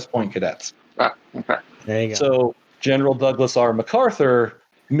 address to West Point cadets. Okay. There you go. So General Douglas R. MacArthur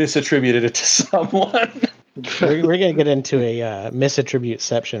misattributed it to someone. We're going to get into a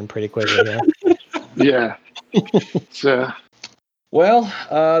misattributeception pretty quickly here. Yeah. Well,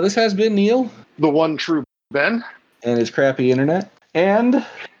 this has been Neil. The one true Ben. And his crappy internet. And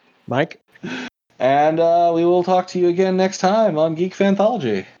Mike. And we will talk to you again next time on Geek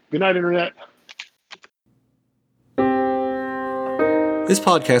Fanthology. Good night, Internet. This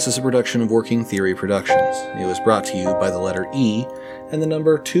podcast is a production of Working Theory Productions. It was brought to you by the letter E and the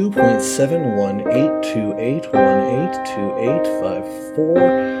number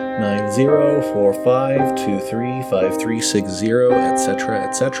 2.7182881825459045235360, etc.,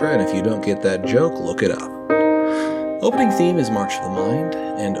 etc. And if you don't get that joke, look it up. Opening theme is March of the Mind,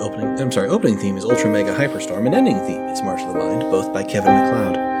 and opening theme is Ultra Mega Hyperstorm, and ending theme is March of the Mind, both by Kevin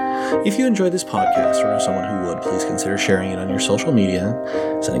MacLeod. If you enjoyed this podcast or know someone who would, please consider sharing it on your social media,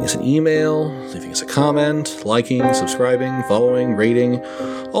 sending us an email, leaving us a comment, liking, subscribing, following, rating,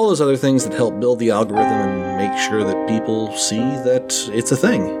 all those other things that help build the algorithm and make sure that people see that it's a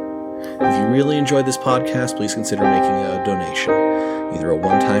thing. If you really enjoyed this podcast, please consider making a donation, either a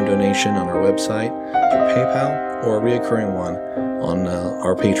one-time donation on our website, through PayPal, or a reoccurring one on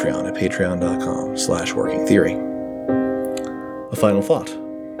our Patreon at patreon.com/workingtheory. A final thought.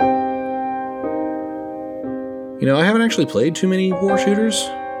 I haven't actually played too many war shooters.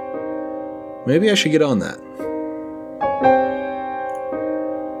 Maybe I should get on that.